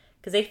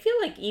 because I feel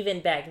like even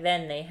back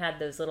then they had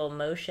those little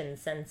motion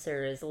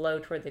sensors low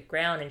toward the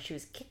ground, and she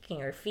was kicking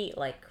her feet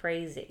like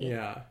crazy.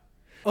 Yeah.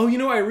 Oh, you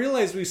know, I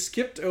realized we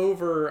skipped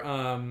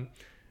over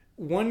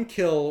one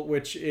kill,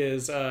 which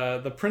is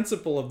the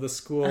principal of the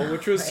school,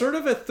 which was sort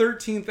of a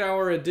 13th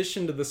hour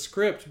addition to the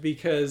script,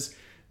 because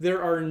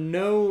there are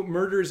no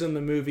murders in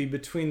the movie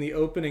between the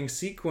opening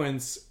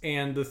sequence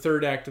and the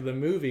third act of the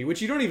movie,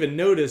 which you don't even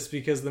notice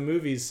because the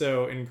movie's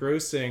so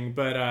engrossing.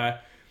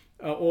 But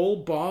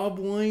old Bob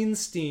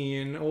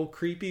Weinstein, old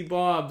creepy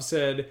Bob,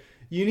 said,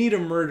 you need a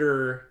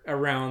murder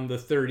around the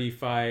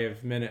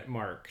 35-minute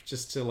mark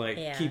just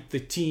to keep the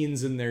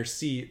teens in their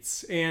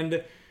seats.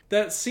 And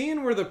that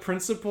scene where the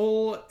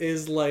principal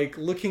is like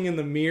looking in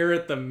the mirror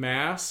at the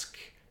mask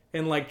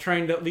and like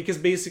trying to, because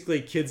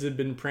basically kids had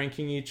been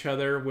pranking each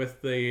other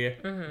with the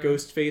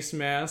ghost face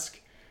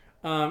mask,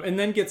 and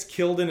then gets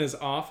killed in his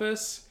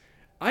office.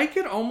 I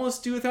could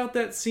almost do without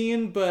that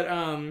scene, but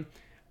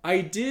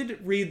I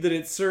did read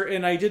that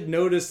and I did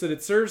notice that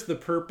it serves the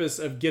purpose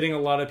of getting a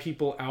lot of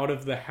people out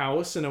of the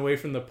house and away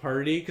from the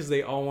party, because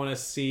they all want to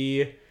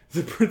see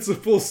the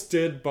principal's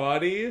dead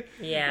body.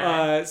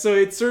 Yeah. So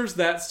it serves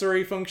that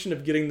story function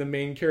of getting the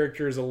main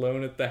characters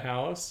alone at the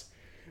house.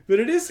 But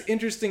it is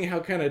interesting how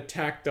kind of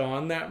tacked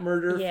on that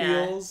murder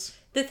feels.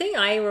 The thing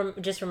I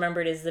just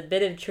remembered is the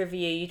bit of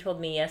trivia you told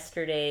me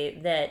yesterday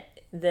that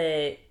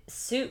the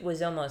suit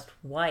was almost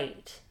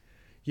white.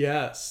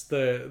 Yes,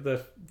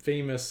 the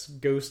famous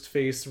ghost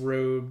face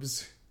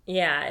robes.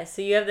 Yeah,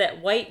 so you have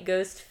that white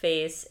ghost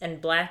face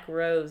and black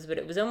robes, but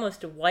it was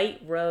almost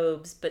white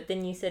robes, but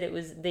then you said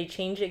they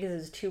changed it because it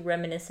was too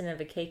reminiscent of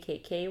a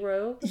KKK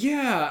robe?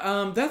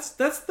 Yeah, that's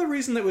the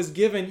reason that was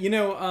given.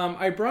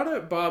 I brought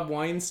up Bob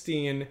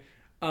Weinstein.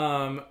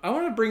 I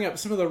want to bring up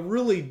some of the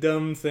really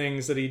dumb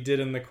things that he did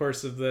in the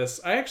course of this.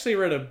 I actually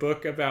read a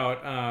book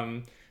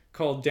about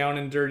called Down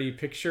and Dirty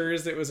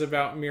Pictures. It was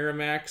about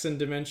Miramax and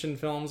Dimension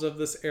Films of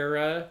this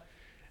era.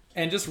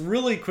 And just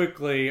really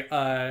quickly,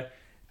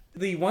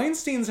 the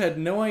Weinsteins had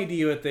no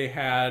idea what they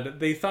had.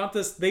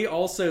 They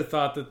also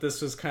thought that this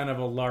was kind of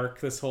a lark,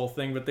 this whole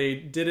thing, but they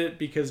did it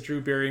because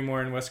Drew Barrymore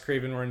and Wes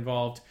Craven were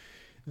involved.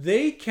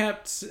 They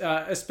kept,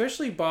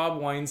 especially Bob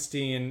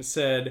Weinstein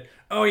said,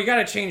 "Oh, you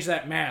gotta change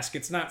that mask.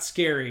 It's not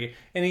scary."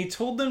 And he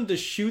told them to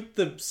shoot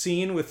the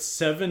scene with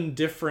 7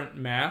 different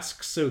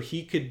masks so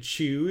he could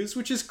choose,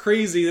 which is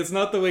crazy. That's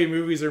not the way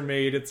movies are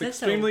made. That's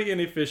extremely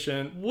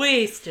inefficient.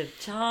 Waste of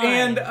time.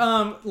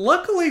 And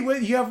luckily,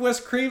 you have Wes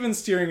Craven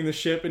steering the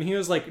ship, and he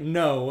was like,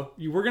 "No,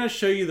 we're gonna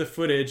show you the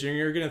footage, and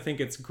you're gonna think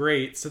it's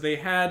great." So they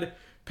had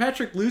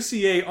Patrick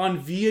Lussier on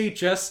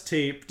VHS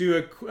tape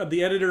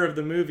the editor of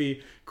the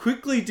movie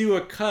quickly do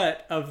a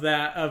cut of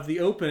the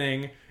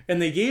opening,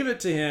 and they gave it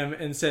to him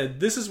and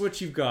said, "This is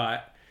what you've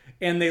got."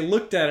 And they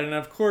looked at it, and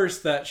of course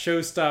that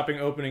show-stopping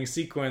opening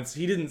sequence,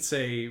 he didn't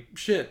say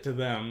shit to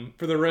them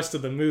for the rest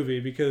of the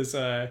movie because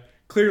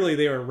clearly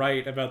they were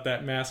right about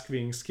that mask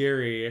being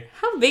scary.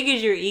 How big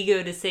is your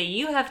ego to say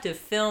you have to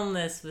film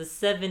this with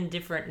 7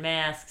 different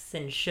masks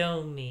and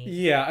show me?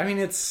 Yeah, I mean,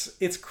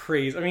 it's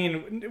crazy. I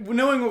mean,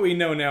 knowing what we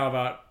know now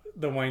about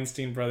the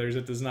Weinstein brothers,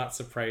 it does not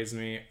surprise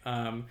me.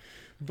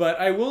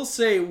 But I will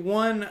say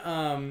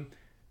one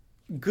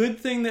good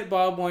thing that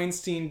Bob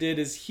Weinstein did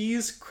is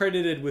he's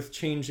credited with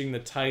changing the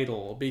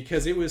title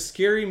because it was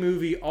Scary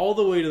Movie all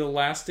the way to the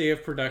last day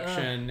of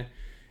production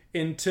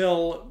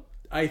until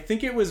I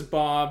think it was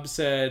Bob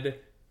said,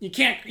 you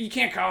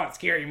can't call it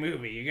Scary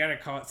Movie. You got to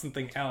call it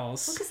something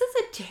else. Well, because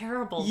that's a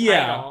terrible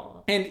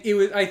title. And it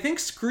was, I think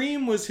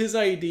Scream was his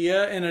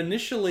idea, and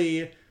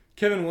initially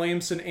Kevin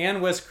Williamson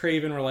and Wes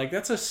Craven were like,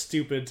 that's a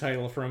stupid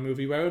title for a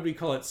movie. Why would we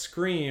call it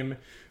Scream?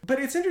 But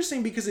it's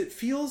interesting because it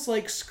feels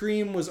like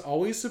Scream was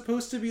always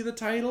supposed to be the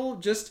title.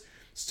 Just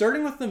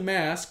starting with the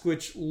mask,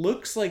 which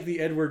looks like the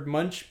Edward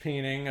Munch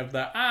painting of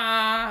the,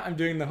 I'm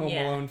doing the Home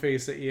Alone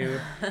face at you.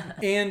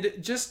 And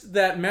just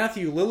that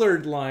Matthew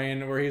Lillard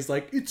line where he's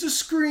like, it's a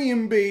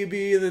Scream,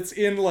 baby, that's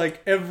in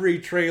like every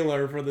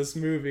trailer for this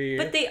movie.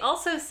 But they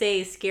also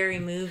say Scary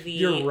Movie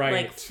You're right.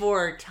 like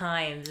 4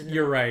 times in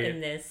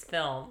this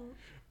film.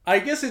 I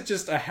guess it's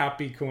just a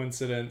happy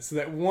coincidence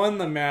that one,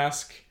 the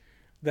mask,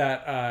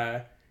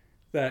 that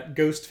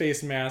ghost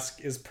face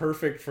mask is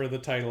perfect for the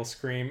title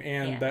Scream,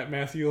 and that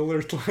Matthew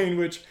Lillard line,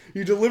 which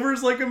he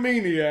delivers like a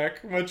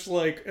maniac, much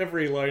like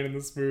every line in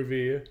this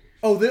movie.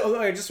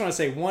 I just want to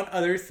say one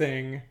other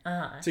thing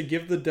to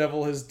give the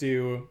devil his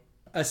due.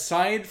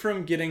 Aside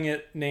from getting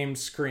it named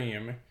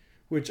Scream,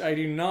 which I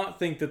do not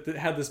think that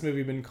had this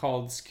movie been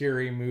called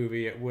Scary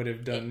Movie, it would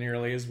have done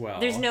nearly as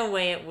well. There's no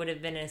way it would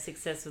have been a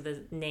success with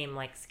a name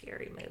like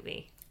Scary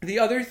Movie. The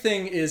other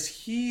thing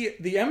is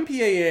the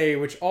MPAA,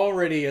 which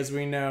already, as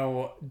we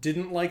know,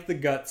 didn't like the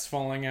guts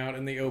falling out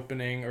in the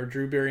opening or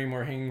Drew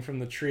Barrymore hanging from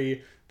the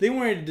tree, they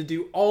wanted to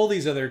do all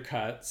these other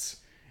cuts.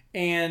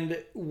 And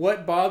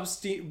what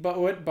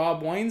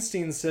Bob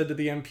Weinstein said to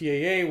the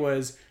MPAA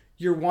was,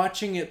 you're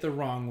watching it the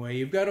wrong way.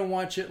 You've got to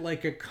watch it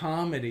like a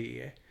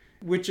comedy,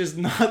 which is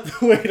not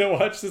the way to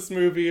watch this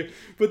movie.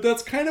 But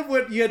that's kind of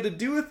what you had to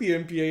do with the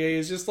MPAA,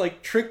 is just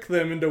like trick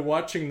them into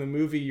watching the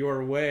movie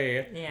your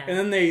way. Yeah. And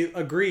then they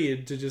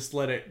agreed to just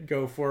let it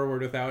go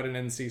forward without an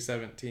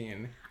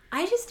NC-17.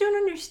 I just don't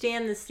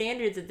understand the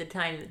standards at the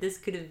time that this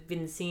could have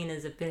been seen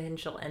as a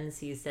potential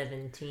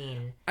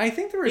NC-17. I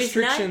think the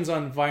restrictions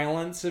on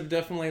violence have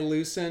definitely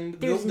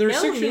loosened. The no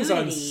restrictions nudity.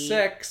 on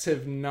sex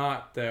have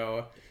not,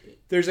 though.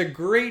 There's a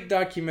great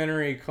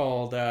documentary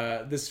called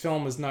This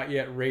Film Was Not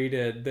Yet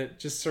Rated that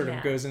just sort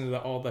of goes into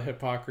all the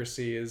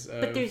hypocrisies of...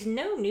 But there's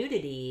no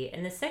nudity,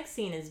 and the sex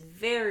scene is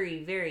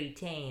very, very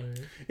tame.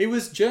 It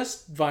was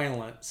just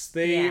violence.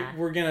 They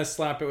were going to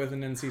slap it with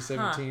an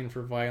NC-17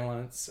 for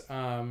violence.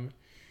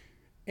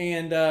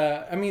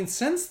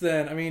 Since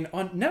then,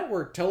 on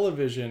network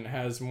television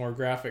has more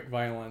graphic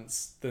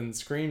violence than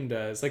Scream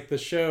does. Like the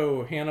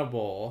show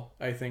Hannibal,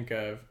 I think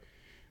of.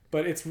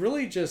 But it's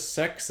really just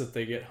sex that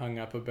they get hung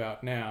up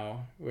about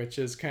now, which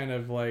is kind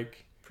of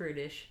like...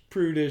 Prudish,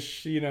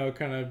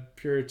 kind of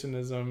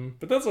Puritanism.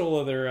 But that's a whole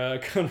other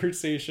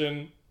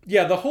conversation.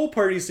 Yeah, the whole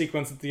party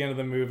sequence at the end of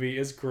the movie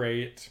is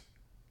great.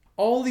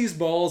 All these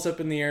balls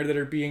up in the air that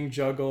are being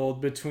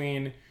juggled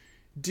between...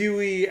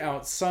 Dewey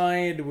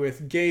outside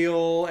with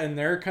Gale and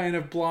their kind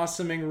of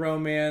blossoming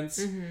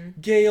romance.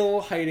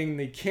 Gale hiding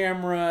the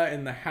camera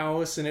in the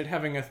house and it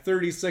having a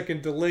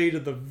 30-second delay to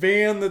the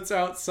van that's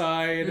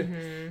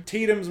outside.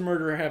 Tatum's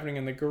murder happening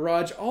in the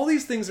garage. All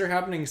these things are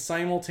happening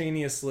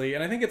simultaneously,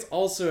 and I think it's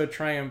also a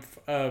triumph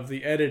of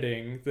the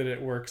editing that it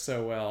works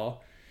so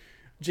well.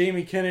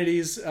 Jamie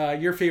Kennedy's,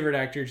 your favorite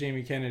actor,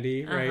 Jamie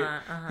Kennedy,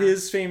 right?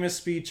 His famous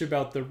speech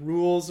about the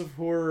rules of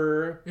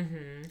horror,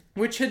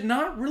 which had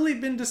not really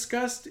been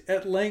discussed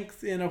at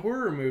length in a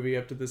horror movie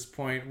up to this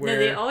point. Where, no,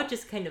 they all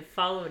just kind of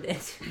followed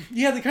it.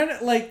 Yeah, they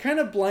kind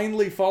of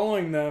blindly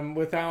following them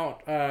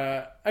without,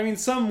 I mean,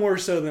 some more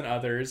so than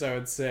others, I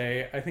would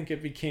say. I think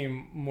it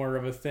became more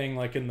of a thing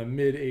like in the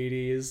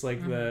mid-'80s, like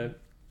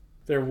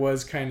there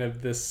was kind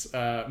of this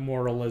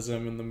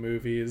moralism in the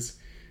movies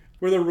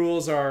where the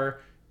rules are: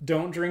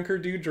 don't drink or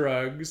do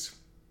drugs,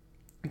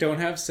 don't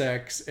have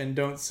sex, and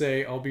don't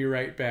say, I'll be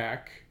right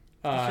back.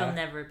 She'll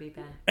never be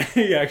back.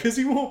 Yeah, because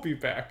he won't be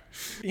back.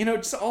 You know,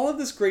 just all of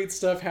this great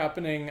stuff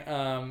happening,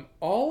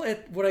 all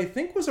at what I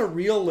think was a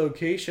real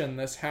location,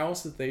 this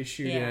house that they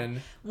shoot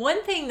in.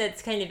 One thing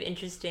that's kind of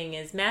interesting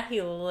is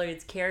Matthew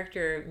Lillard's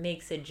character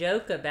makes a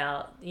joke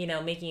about, you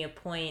know, making a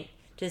point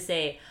to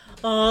say,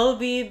 I'll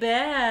be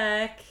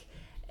back.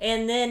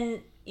 And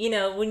then, you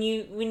know, when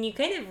you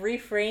kind of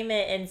reframe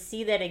it and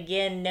see that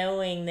again,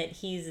 knowing that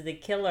he's the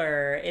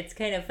killer, it's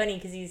kind of funny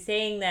because he's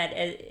saying that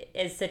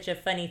as such a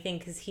funny thing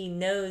because he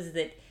knows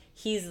that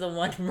he's the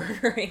one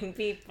murdering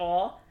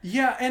people.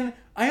 Yeah, and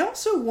I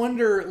also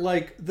wonder,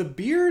 like, the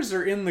beers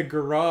are in the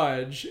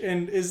garage,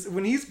 and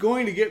when he's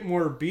going to get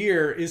more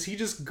beer, is he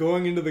just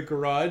going into the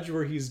garage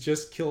where he's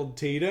just killed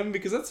Tatum?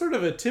 Because that's sort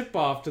of a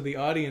tip-off to the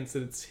audience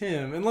that it's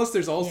him, unless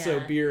there's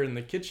also beer in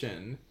the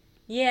kitchen.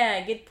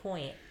 Yeah, good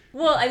point.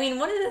 Well, I mean,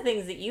 one of the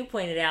things that you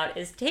pointed out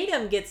is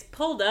Tatum gets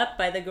pulled up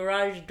by the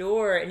garage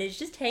door and is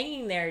just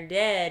hanging there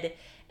dead.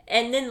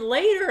 And then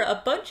later,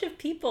 a bunch of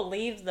people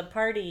leave the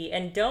party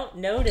and don't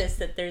notice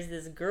that there's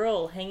this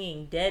girl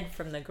hanging dead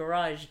from the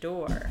garage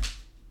door.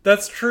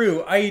 That's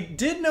true. I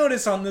did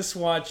notice on this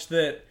watch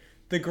that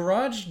the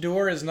garage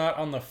door is not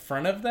on the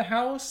front of the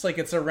house. Like,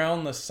 it's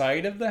around the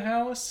side of the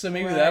house. So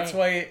maybe that's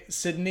why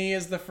Sydney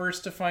is the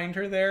first to find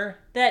her there.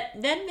 That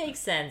makes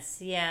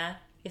sense, yeah.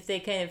 If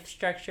they kind of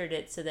structured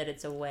it so that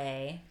it's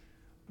away.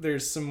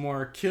 There's some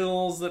more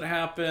kills that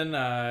happen.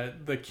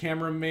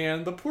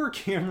 The poor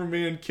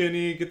cameraman,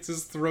 Kenny, gets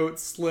his throat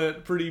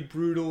slit pretty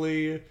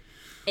brutally.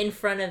 In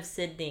front of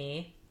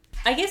Sydney.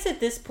 I guess at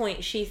this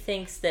point she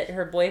thinks that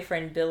her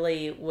boyfriend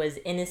Billy was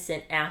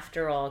innocent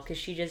after all because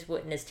she just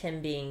witnessed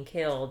him being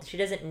killed. She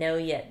doesn't know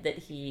yet that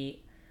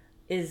he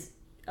is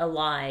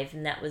alive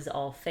and that was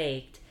all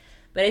faked.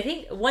 But I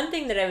think one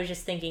thing that I was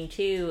just thinking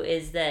too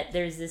is that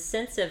there's this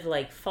sense of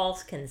like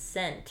false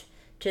consent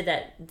to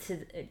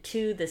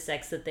the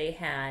sex that they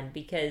had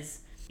because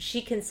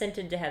she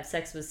consented to have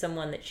sex with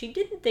someone that she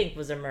didn't think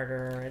was a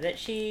murderer, that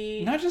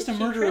she not just a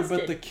murderer, trusted.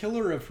 But the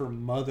killer of her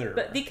mother.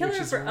 But the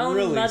killer of her own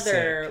really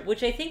mother, sick.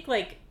 Which I think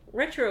like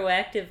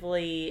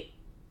retroactively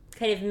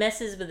kind of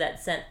messes with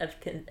that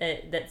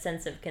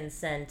sense of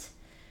consent.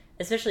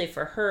 Especially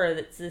for her,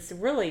 that's this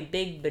really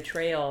big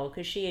betrayal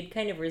because she had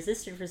kind of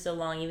resisted for so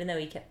long, even though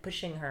he kept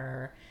pushing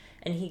her.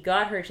 And he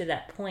got her to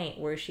that point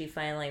where she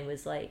finally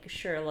was like,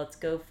 sure, let's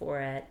go for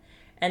it.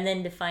 And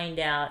then to find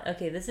out,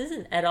 okay, this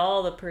isn't at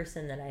all the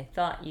person that I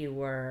thought you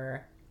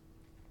were.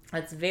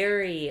 It's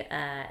very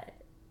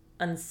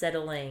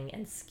unsettling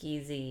and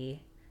skeezy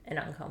and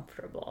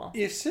uncomfortable.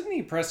 If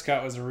Sidney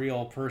Prescott was a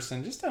real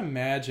person, just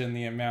imagine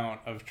the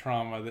amount of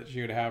trauma that she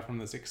would have from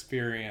this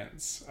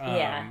experience.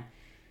 Yeah.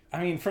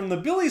 I mean, from the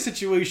Billy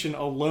situation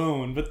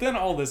alone, but then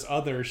all this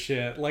other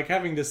shit, like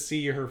having to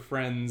see her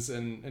friends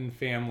and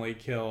family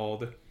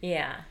killed.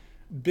 Yeah.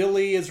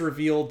 Billy is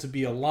revealed to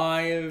be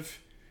alive,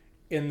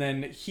 and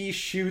then he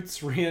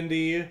shoots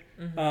Randy.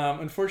 Mm-hmm.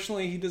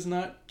 Unfortunately, he does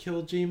not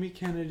kill Jamie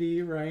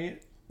Kennedy,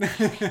 right?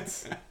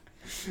 Because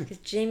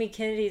Jamie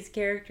Kennedy's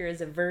character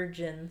is a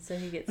virgin, so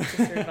he gets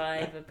to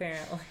survive,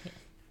 apparently.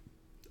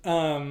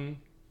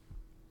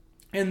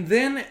 And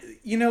then,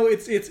 you know,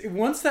 it's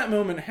once that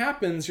moment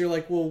happens, you're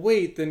like, well,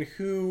 wait, then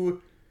who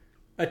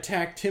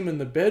attacked him in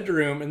the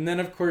bedroom? And then,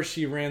 of course,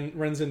 she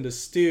runs into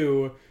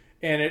Stu,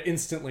 and it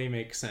instantly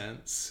makes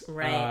sense.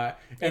 Right.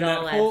 And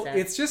that whole,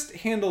 it's just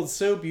handled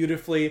so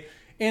beautifully.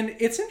 And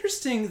it's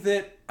interesting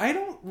that I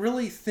don't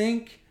really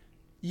think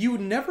you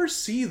never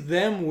see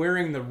them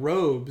wearing the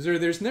robes, or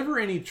there's never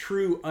any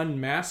true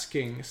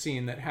unmasking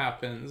scene that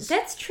happens.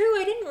 That's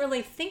true. I didn't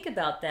really think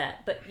about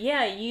that. But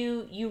yeah,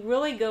 you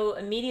really go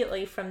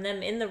immediately from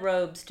them in the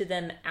robes to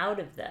them out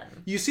of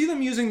them. You see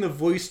them using the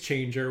voice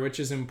changer, which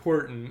is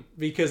important,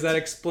 because that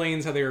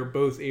explains how they were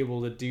both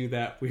able to do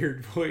that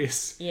weird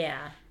voice.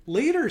 Yeah.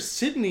 Later,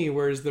 Sydney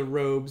wears the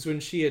robes when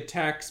she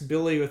attacks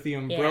Billy with the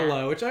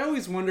umbrella, which I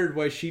always wondered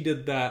why she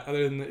did that,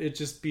 other than it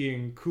just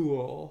being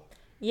cool.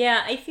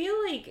 Yeah, I feel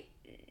like...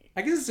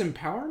 I guess it's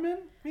empowerment,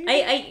 maybe?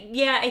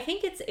 I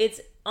think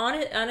it's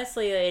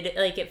honestly,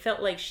 like, it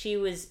felt like she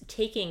was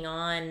taking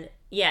on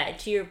yeah,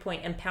 to your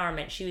point,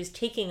 empowerment. She was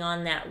taking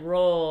on that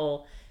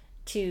role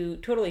to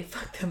totally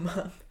fuck them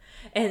up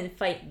and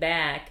fight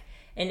back.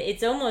 And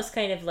it's almost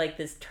kind of like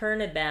this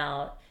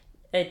turnabout,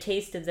 a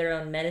taste of their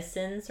own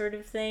medicine sort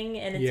of thing.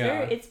 And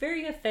it's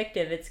very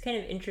effective. It's kind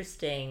of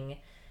interesting.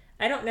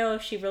 I don't know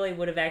if she really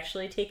would have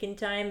actually taken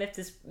time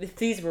if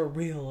these were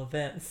real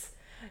events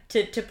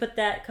to put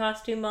that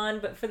costume on,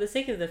 but for the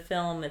sake of the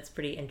film, it's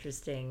pretty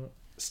interesting.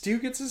 Stu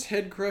gets his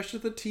head crushed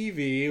at the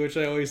TV, which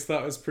I always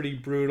thought was pretty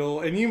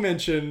brutal. And you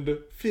mentioned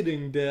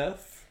fitting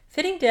death.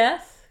 Fitting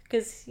death,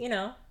 because,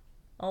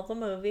 all the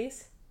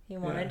movies. He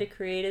wanted to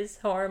create his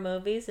horror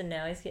movies, and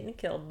now he's getting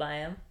killed by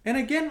them. And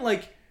again,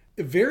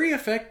 very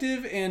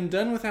effective and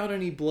done without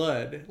any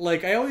blood.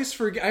 I always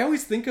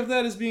think of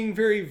that as being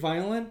very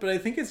violent, but I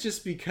think it's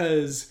just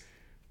because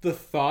the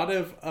thought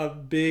of a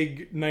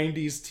big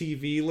 90s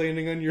TV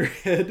landing on your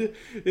head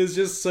is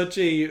just such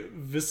a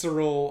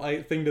visceral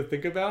thing to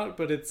think about,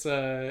 but it's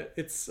a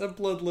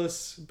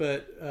bloodless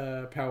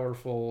but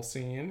powerful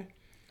scene.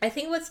 I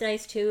think what's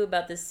nice too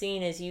about this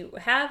scene is you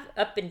have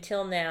up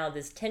until now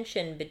this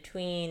tension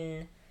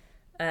between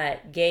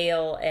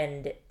Gale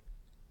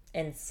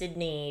and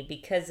Sydney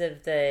because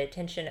of the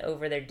tension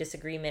over their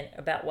disagreement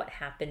about what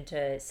happened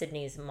to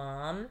Sydney's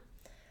mom.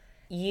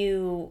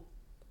 You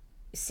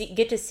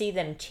get to see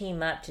them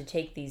team up to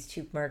take these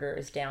two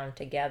murderers down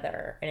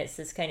together, and it's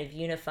this kind of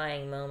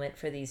unifying moment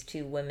for these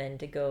two women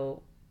to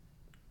go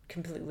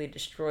completely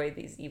destroy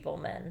these evil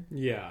men.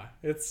 Yeah,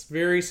 it's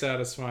very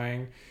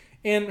satisfying.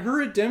 And her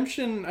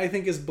redemption, I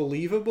think, is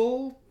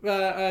believable,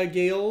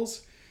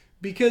 Gale's,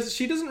 because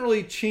she doesn't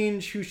really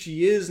change who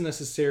she is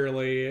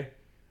necessarily,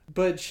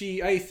 but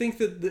I think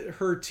that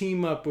her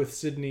team up with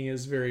Sydney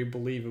is very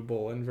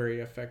believable and very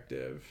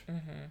effective.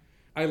 Mm-hmm.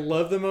 I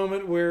love the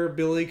moment where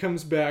Billy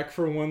comes back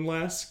for one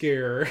last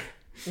scare,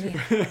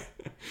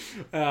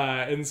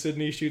 and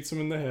Sydney shoots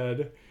him in the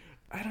head.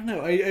 I don't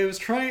know. I was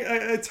trying.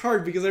 It's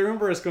hard because I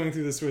remember us going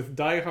through this with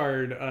Die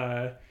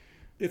Hard.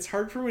 It's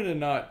hard for me to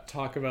not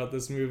talk about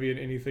this movie in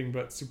anything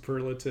but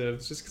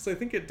superlatives, just because I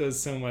think it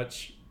does so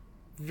much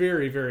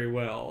very, very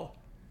well.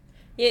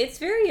 Yeah, it's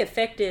very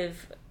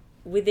effective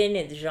within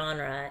its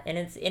genre, and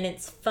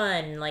it's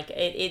fun.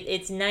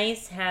 It's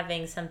nice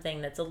having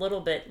something that's a little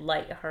bit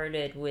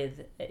lighthearted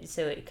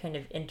so it kind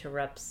of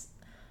interrupts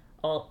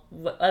all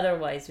what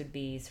otherwise would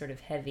be sort of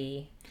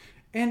heavy.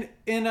 And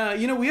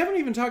we haven't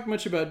even talked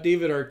much about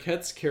David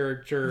Arquette's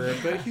character,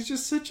 but he's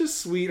just such a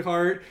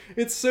sweetheart.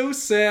 It's so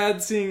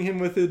sad seeing him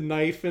with a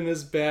knife in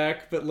his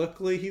back, but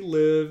luckily he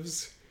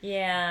lives.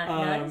 Yeah,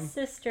 not his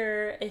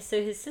sister.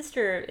 So his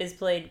sister is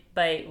played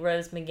by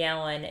Rose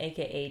McGowan,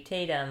 aka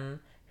Tatum,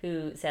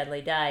 who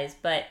sadly dies.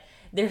 But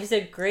there's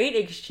a great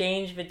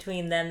exchange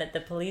between them at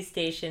the police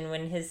station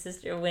when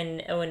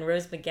when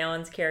Rose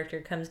McGowan's character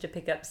comes to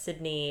pick up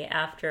Sydney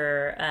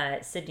after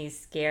Sydney's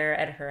scare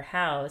at her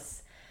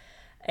house.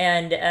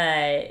 And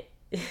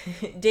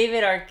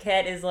David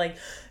Arquette is like,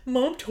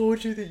 Mom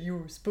told you that you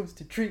were supposed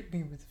to treat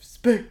me with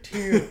respect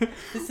here.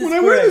 When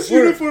I wear this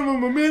uniform,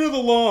 I'm a man of the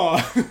law.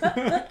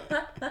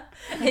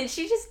 And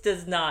she just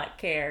does not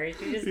care.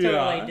 She just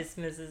totally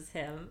dismisses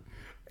him.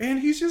 And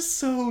he's just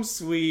so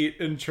sweet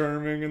and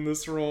charming in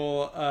this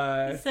role.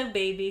 He's so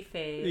baby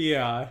face.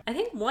 Yeah. I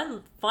think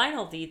one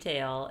final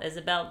detail is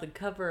about the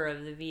cover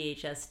of the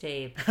VHS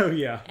tape. Oh,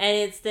 yeah. And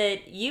it's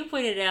that you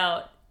pointed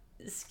out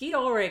Skeet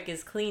Ulrich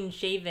is clean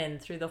shaven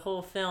through the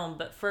whole film,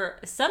 but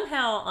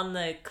somehow on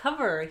the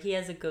cover he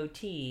has a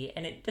goatee,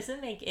 and it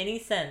doesn't make any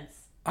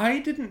sense. I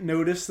didn't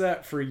notice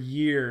that for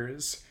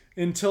years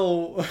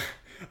until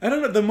I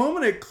don't know, the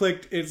moment it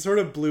clicked, it sort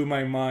of blew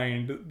my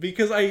mind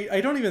because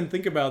I don't even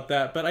think about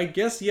that, but I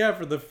guess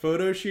for the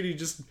photo shoot he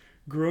just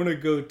grown a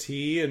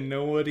goatee and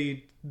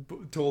nobody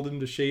told him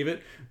to shave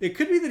it. It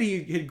could be that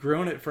he had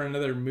grown it for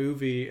another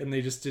movie and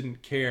they just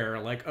didn't care,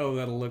 like, oh,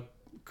 that'll look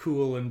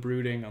cool and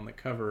brooding on the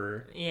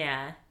cover.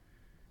 Yeah.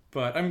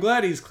 But I'm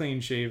glad he's clean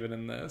shaven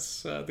in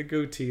this. The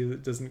goatee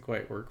doesn't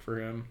quite work for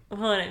him.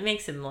 Well, and it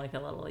makes him look a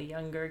little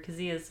younger because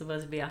he is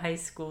supposed to be a high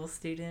school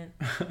student.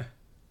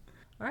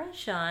 All right,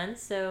 Sean.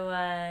 So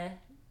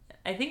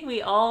I think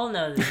we all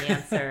know the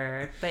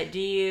answer. But do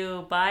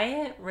you buy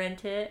it,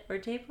 rent it, or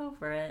tape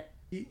over it?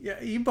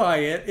 Yeah, you buy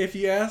it. If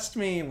you asked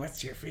me,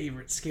 what's your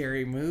favorite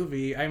scary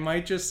movie? I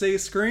might just say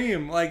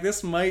Scream.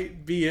 This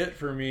might be it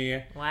for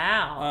me.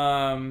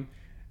 Wow.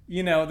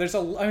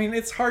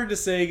 It's hard to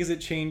say because it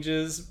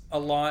changes a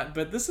lot,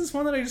 but this is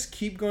one that I just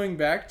keep going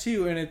back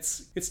to, and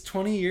it's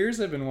 20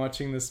 years I've been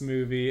watching this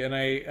movie, and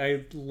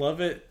I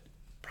love it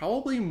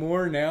probably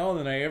more now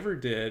than I ever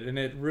did, and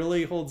it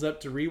really holds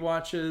up to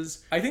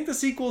rewatches. I think the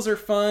sequels are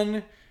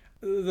fun,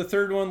 the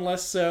third one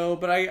less so,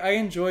 but I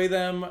enjoy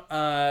them,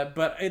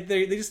 but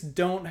they just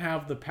don't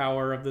have the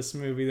power of this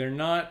movie. They're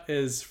not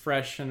as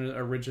fresh and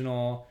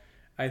original.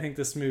 I think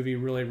this movie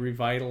really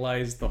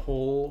revitalized the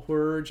whole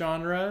horror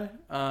genre.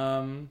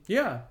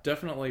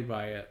 Definitely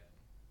buy it.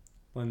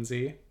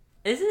 Lindsay?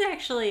 This is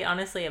actually,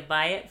 honestly, a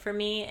buy it for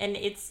me. And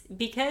it's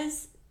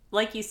because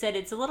like you said,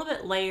 it's a little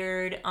bit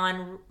layered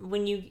on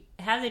when you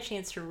have the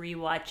chance to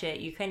rewatch it,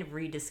 you kind of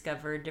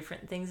rediscover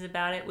different things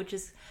about it, which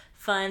is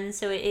fun.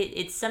 So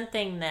it's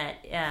something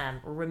that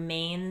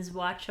remains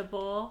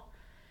watchable.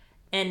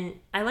 And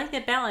I like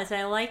that balance.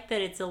 I like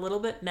that it's a little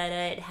bit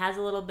meta. It has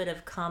a little bit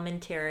of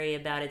commentary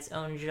about its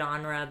own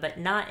genre, but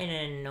not in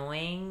an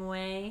annoying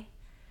way.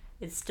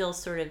 It's still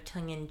sort of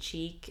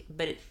tongue-in-cheek,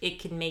 but it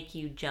can make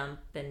you jump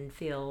and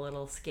feel a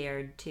little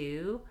scared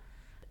too.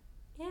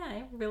 Yeah,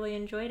 I really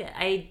enjoyed it.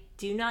 I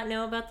do not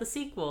know about the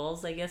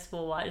sequels. I guess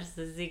we'll watch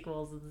the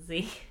sequels and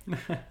see.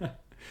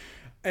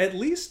 At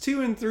least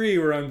 2 and 3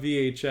 were on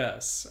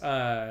VHS.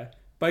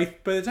 By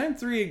the time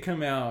 3 had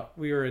come out,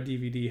 we were a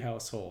DVD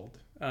household.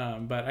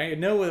 But I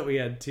know that we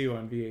had 2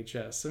 on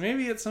VHS, so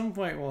maybe at some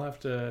point we'll have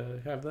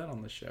to have that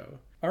on the show.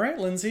 All right,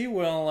 Lindsay,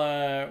 well,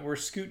 we're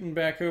scooting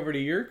back over to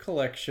your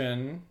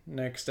collection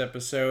next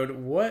episode.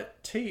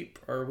 What tape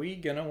are we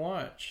going to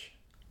watch?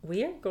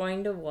 We are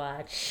going to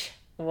watch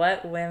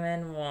What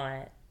Women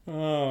Want.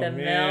 Oh, the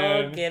man.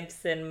 Mel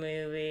Gibson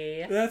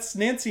movie. That's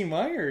Nancy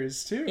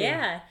Meyers, too.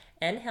 Yeah,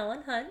 and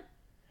Helen Hunt.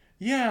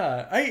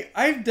 Yeah,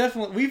 I've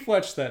definitely... We've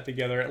watched that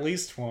together at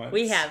least once.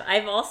 We have.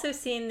 I've also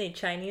seen the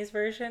Chinese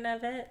version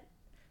of it.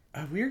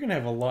 We're going to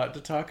have a lot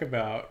to talk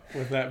about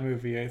with that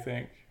movie, I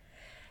think.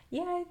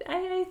 Yeah,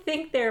 I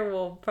think there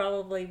will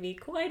probably be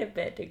quite a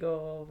bit to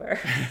go over.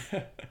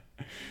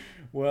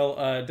 Well,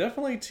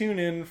 definitely tune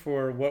in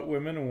for What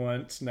Women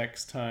Want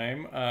next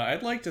time.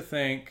 I'd like to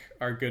thank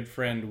our good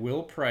friend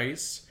Will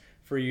Price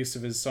for use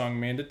of his song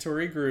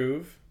Mandatory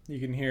Groove. You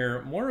can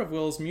hear more of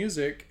Will's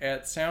music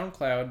at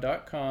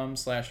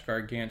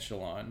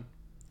soundcloud.com/gargantuan.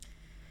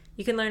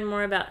 You can learn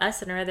more about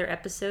us and our other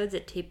episodes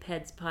at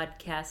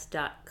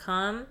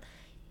tapeheadspodcast.com.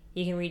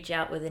 You can reach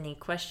out with any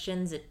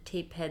questions at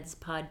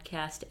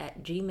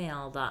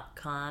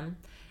tapeheadspodcast@gmail.com.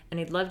 And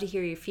I'd love to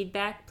hear your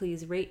feedback.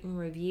 Please rate and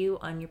review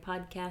on your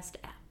podcast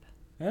app.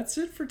 That's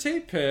it for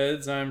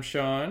Tapeheads. I'm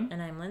Sean.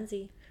 And I'm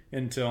Lindsay.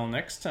 Until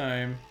next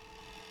time.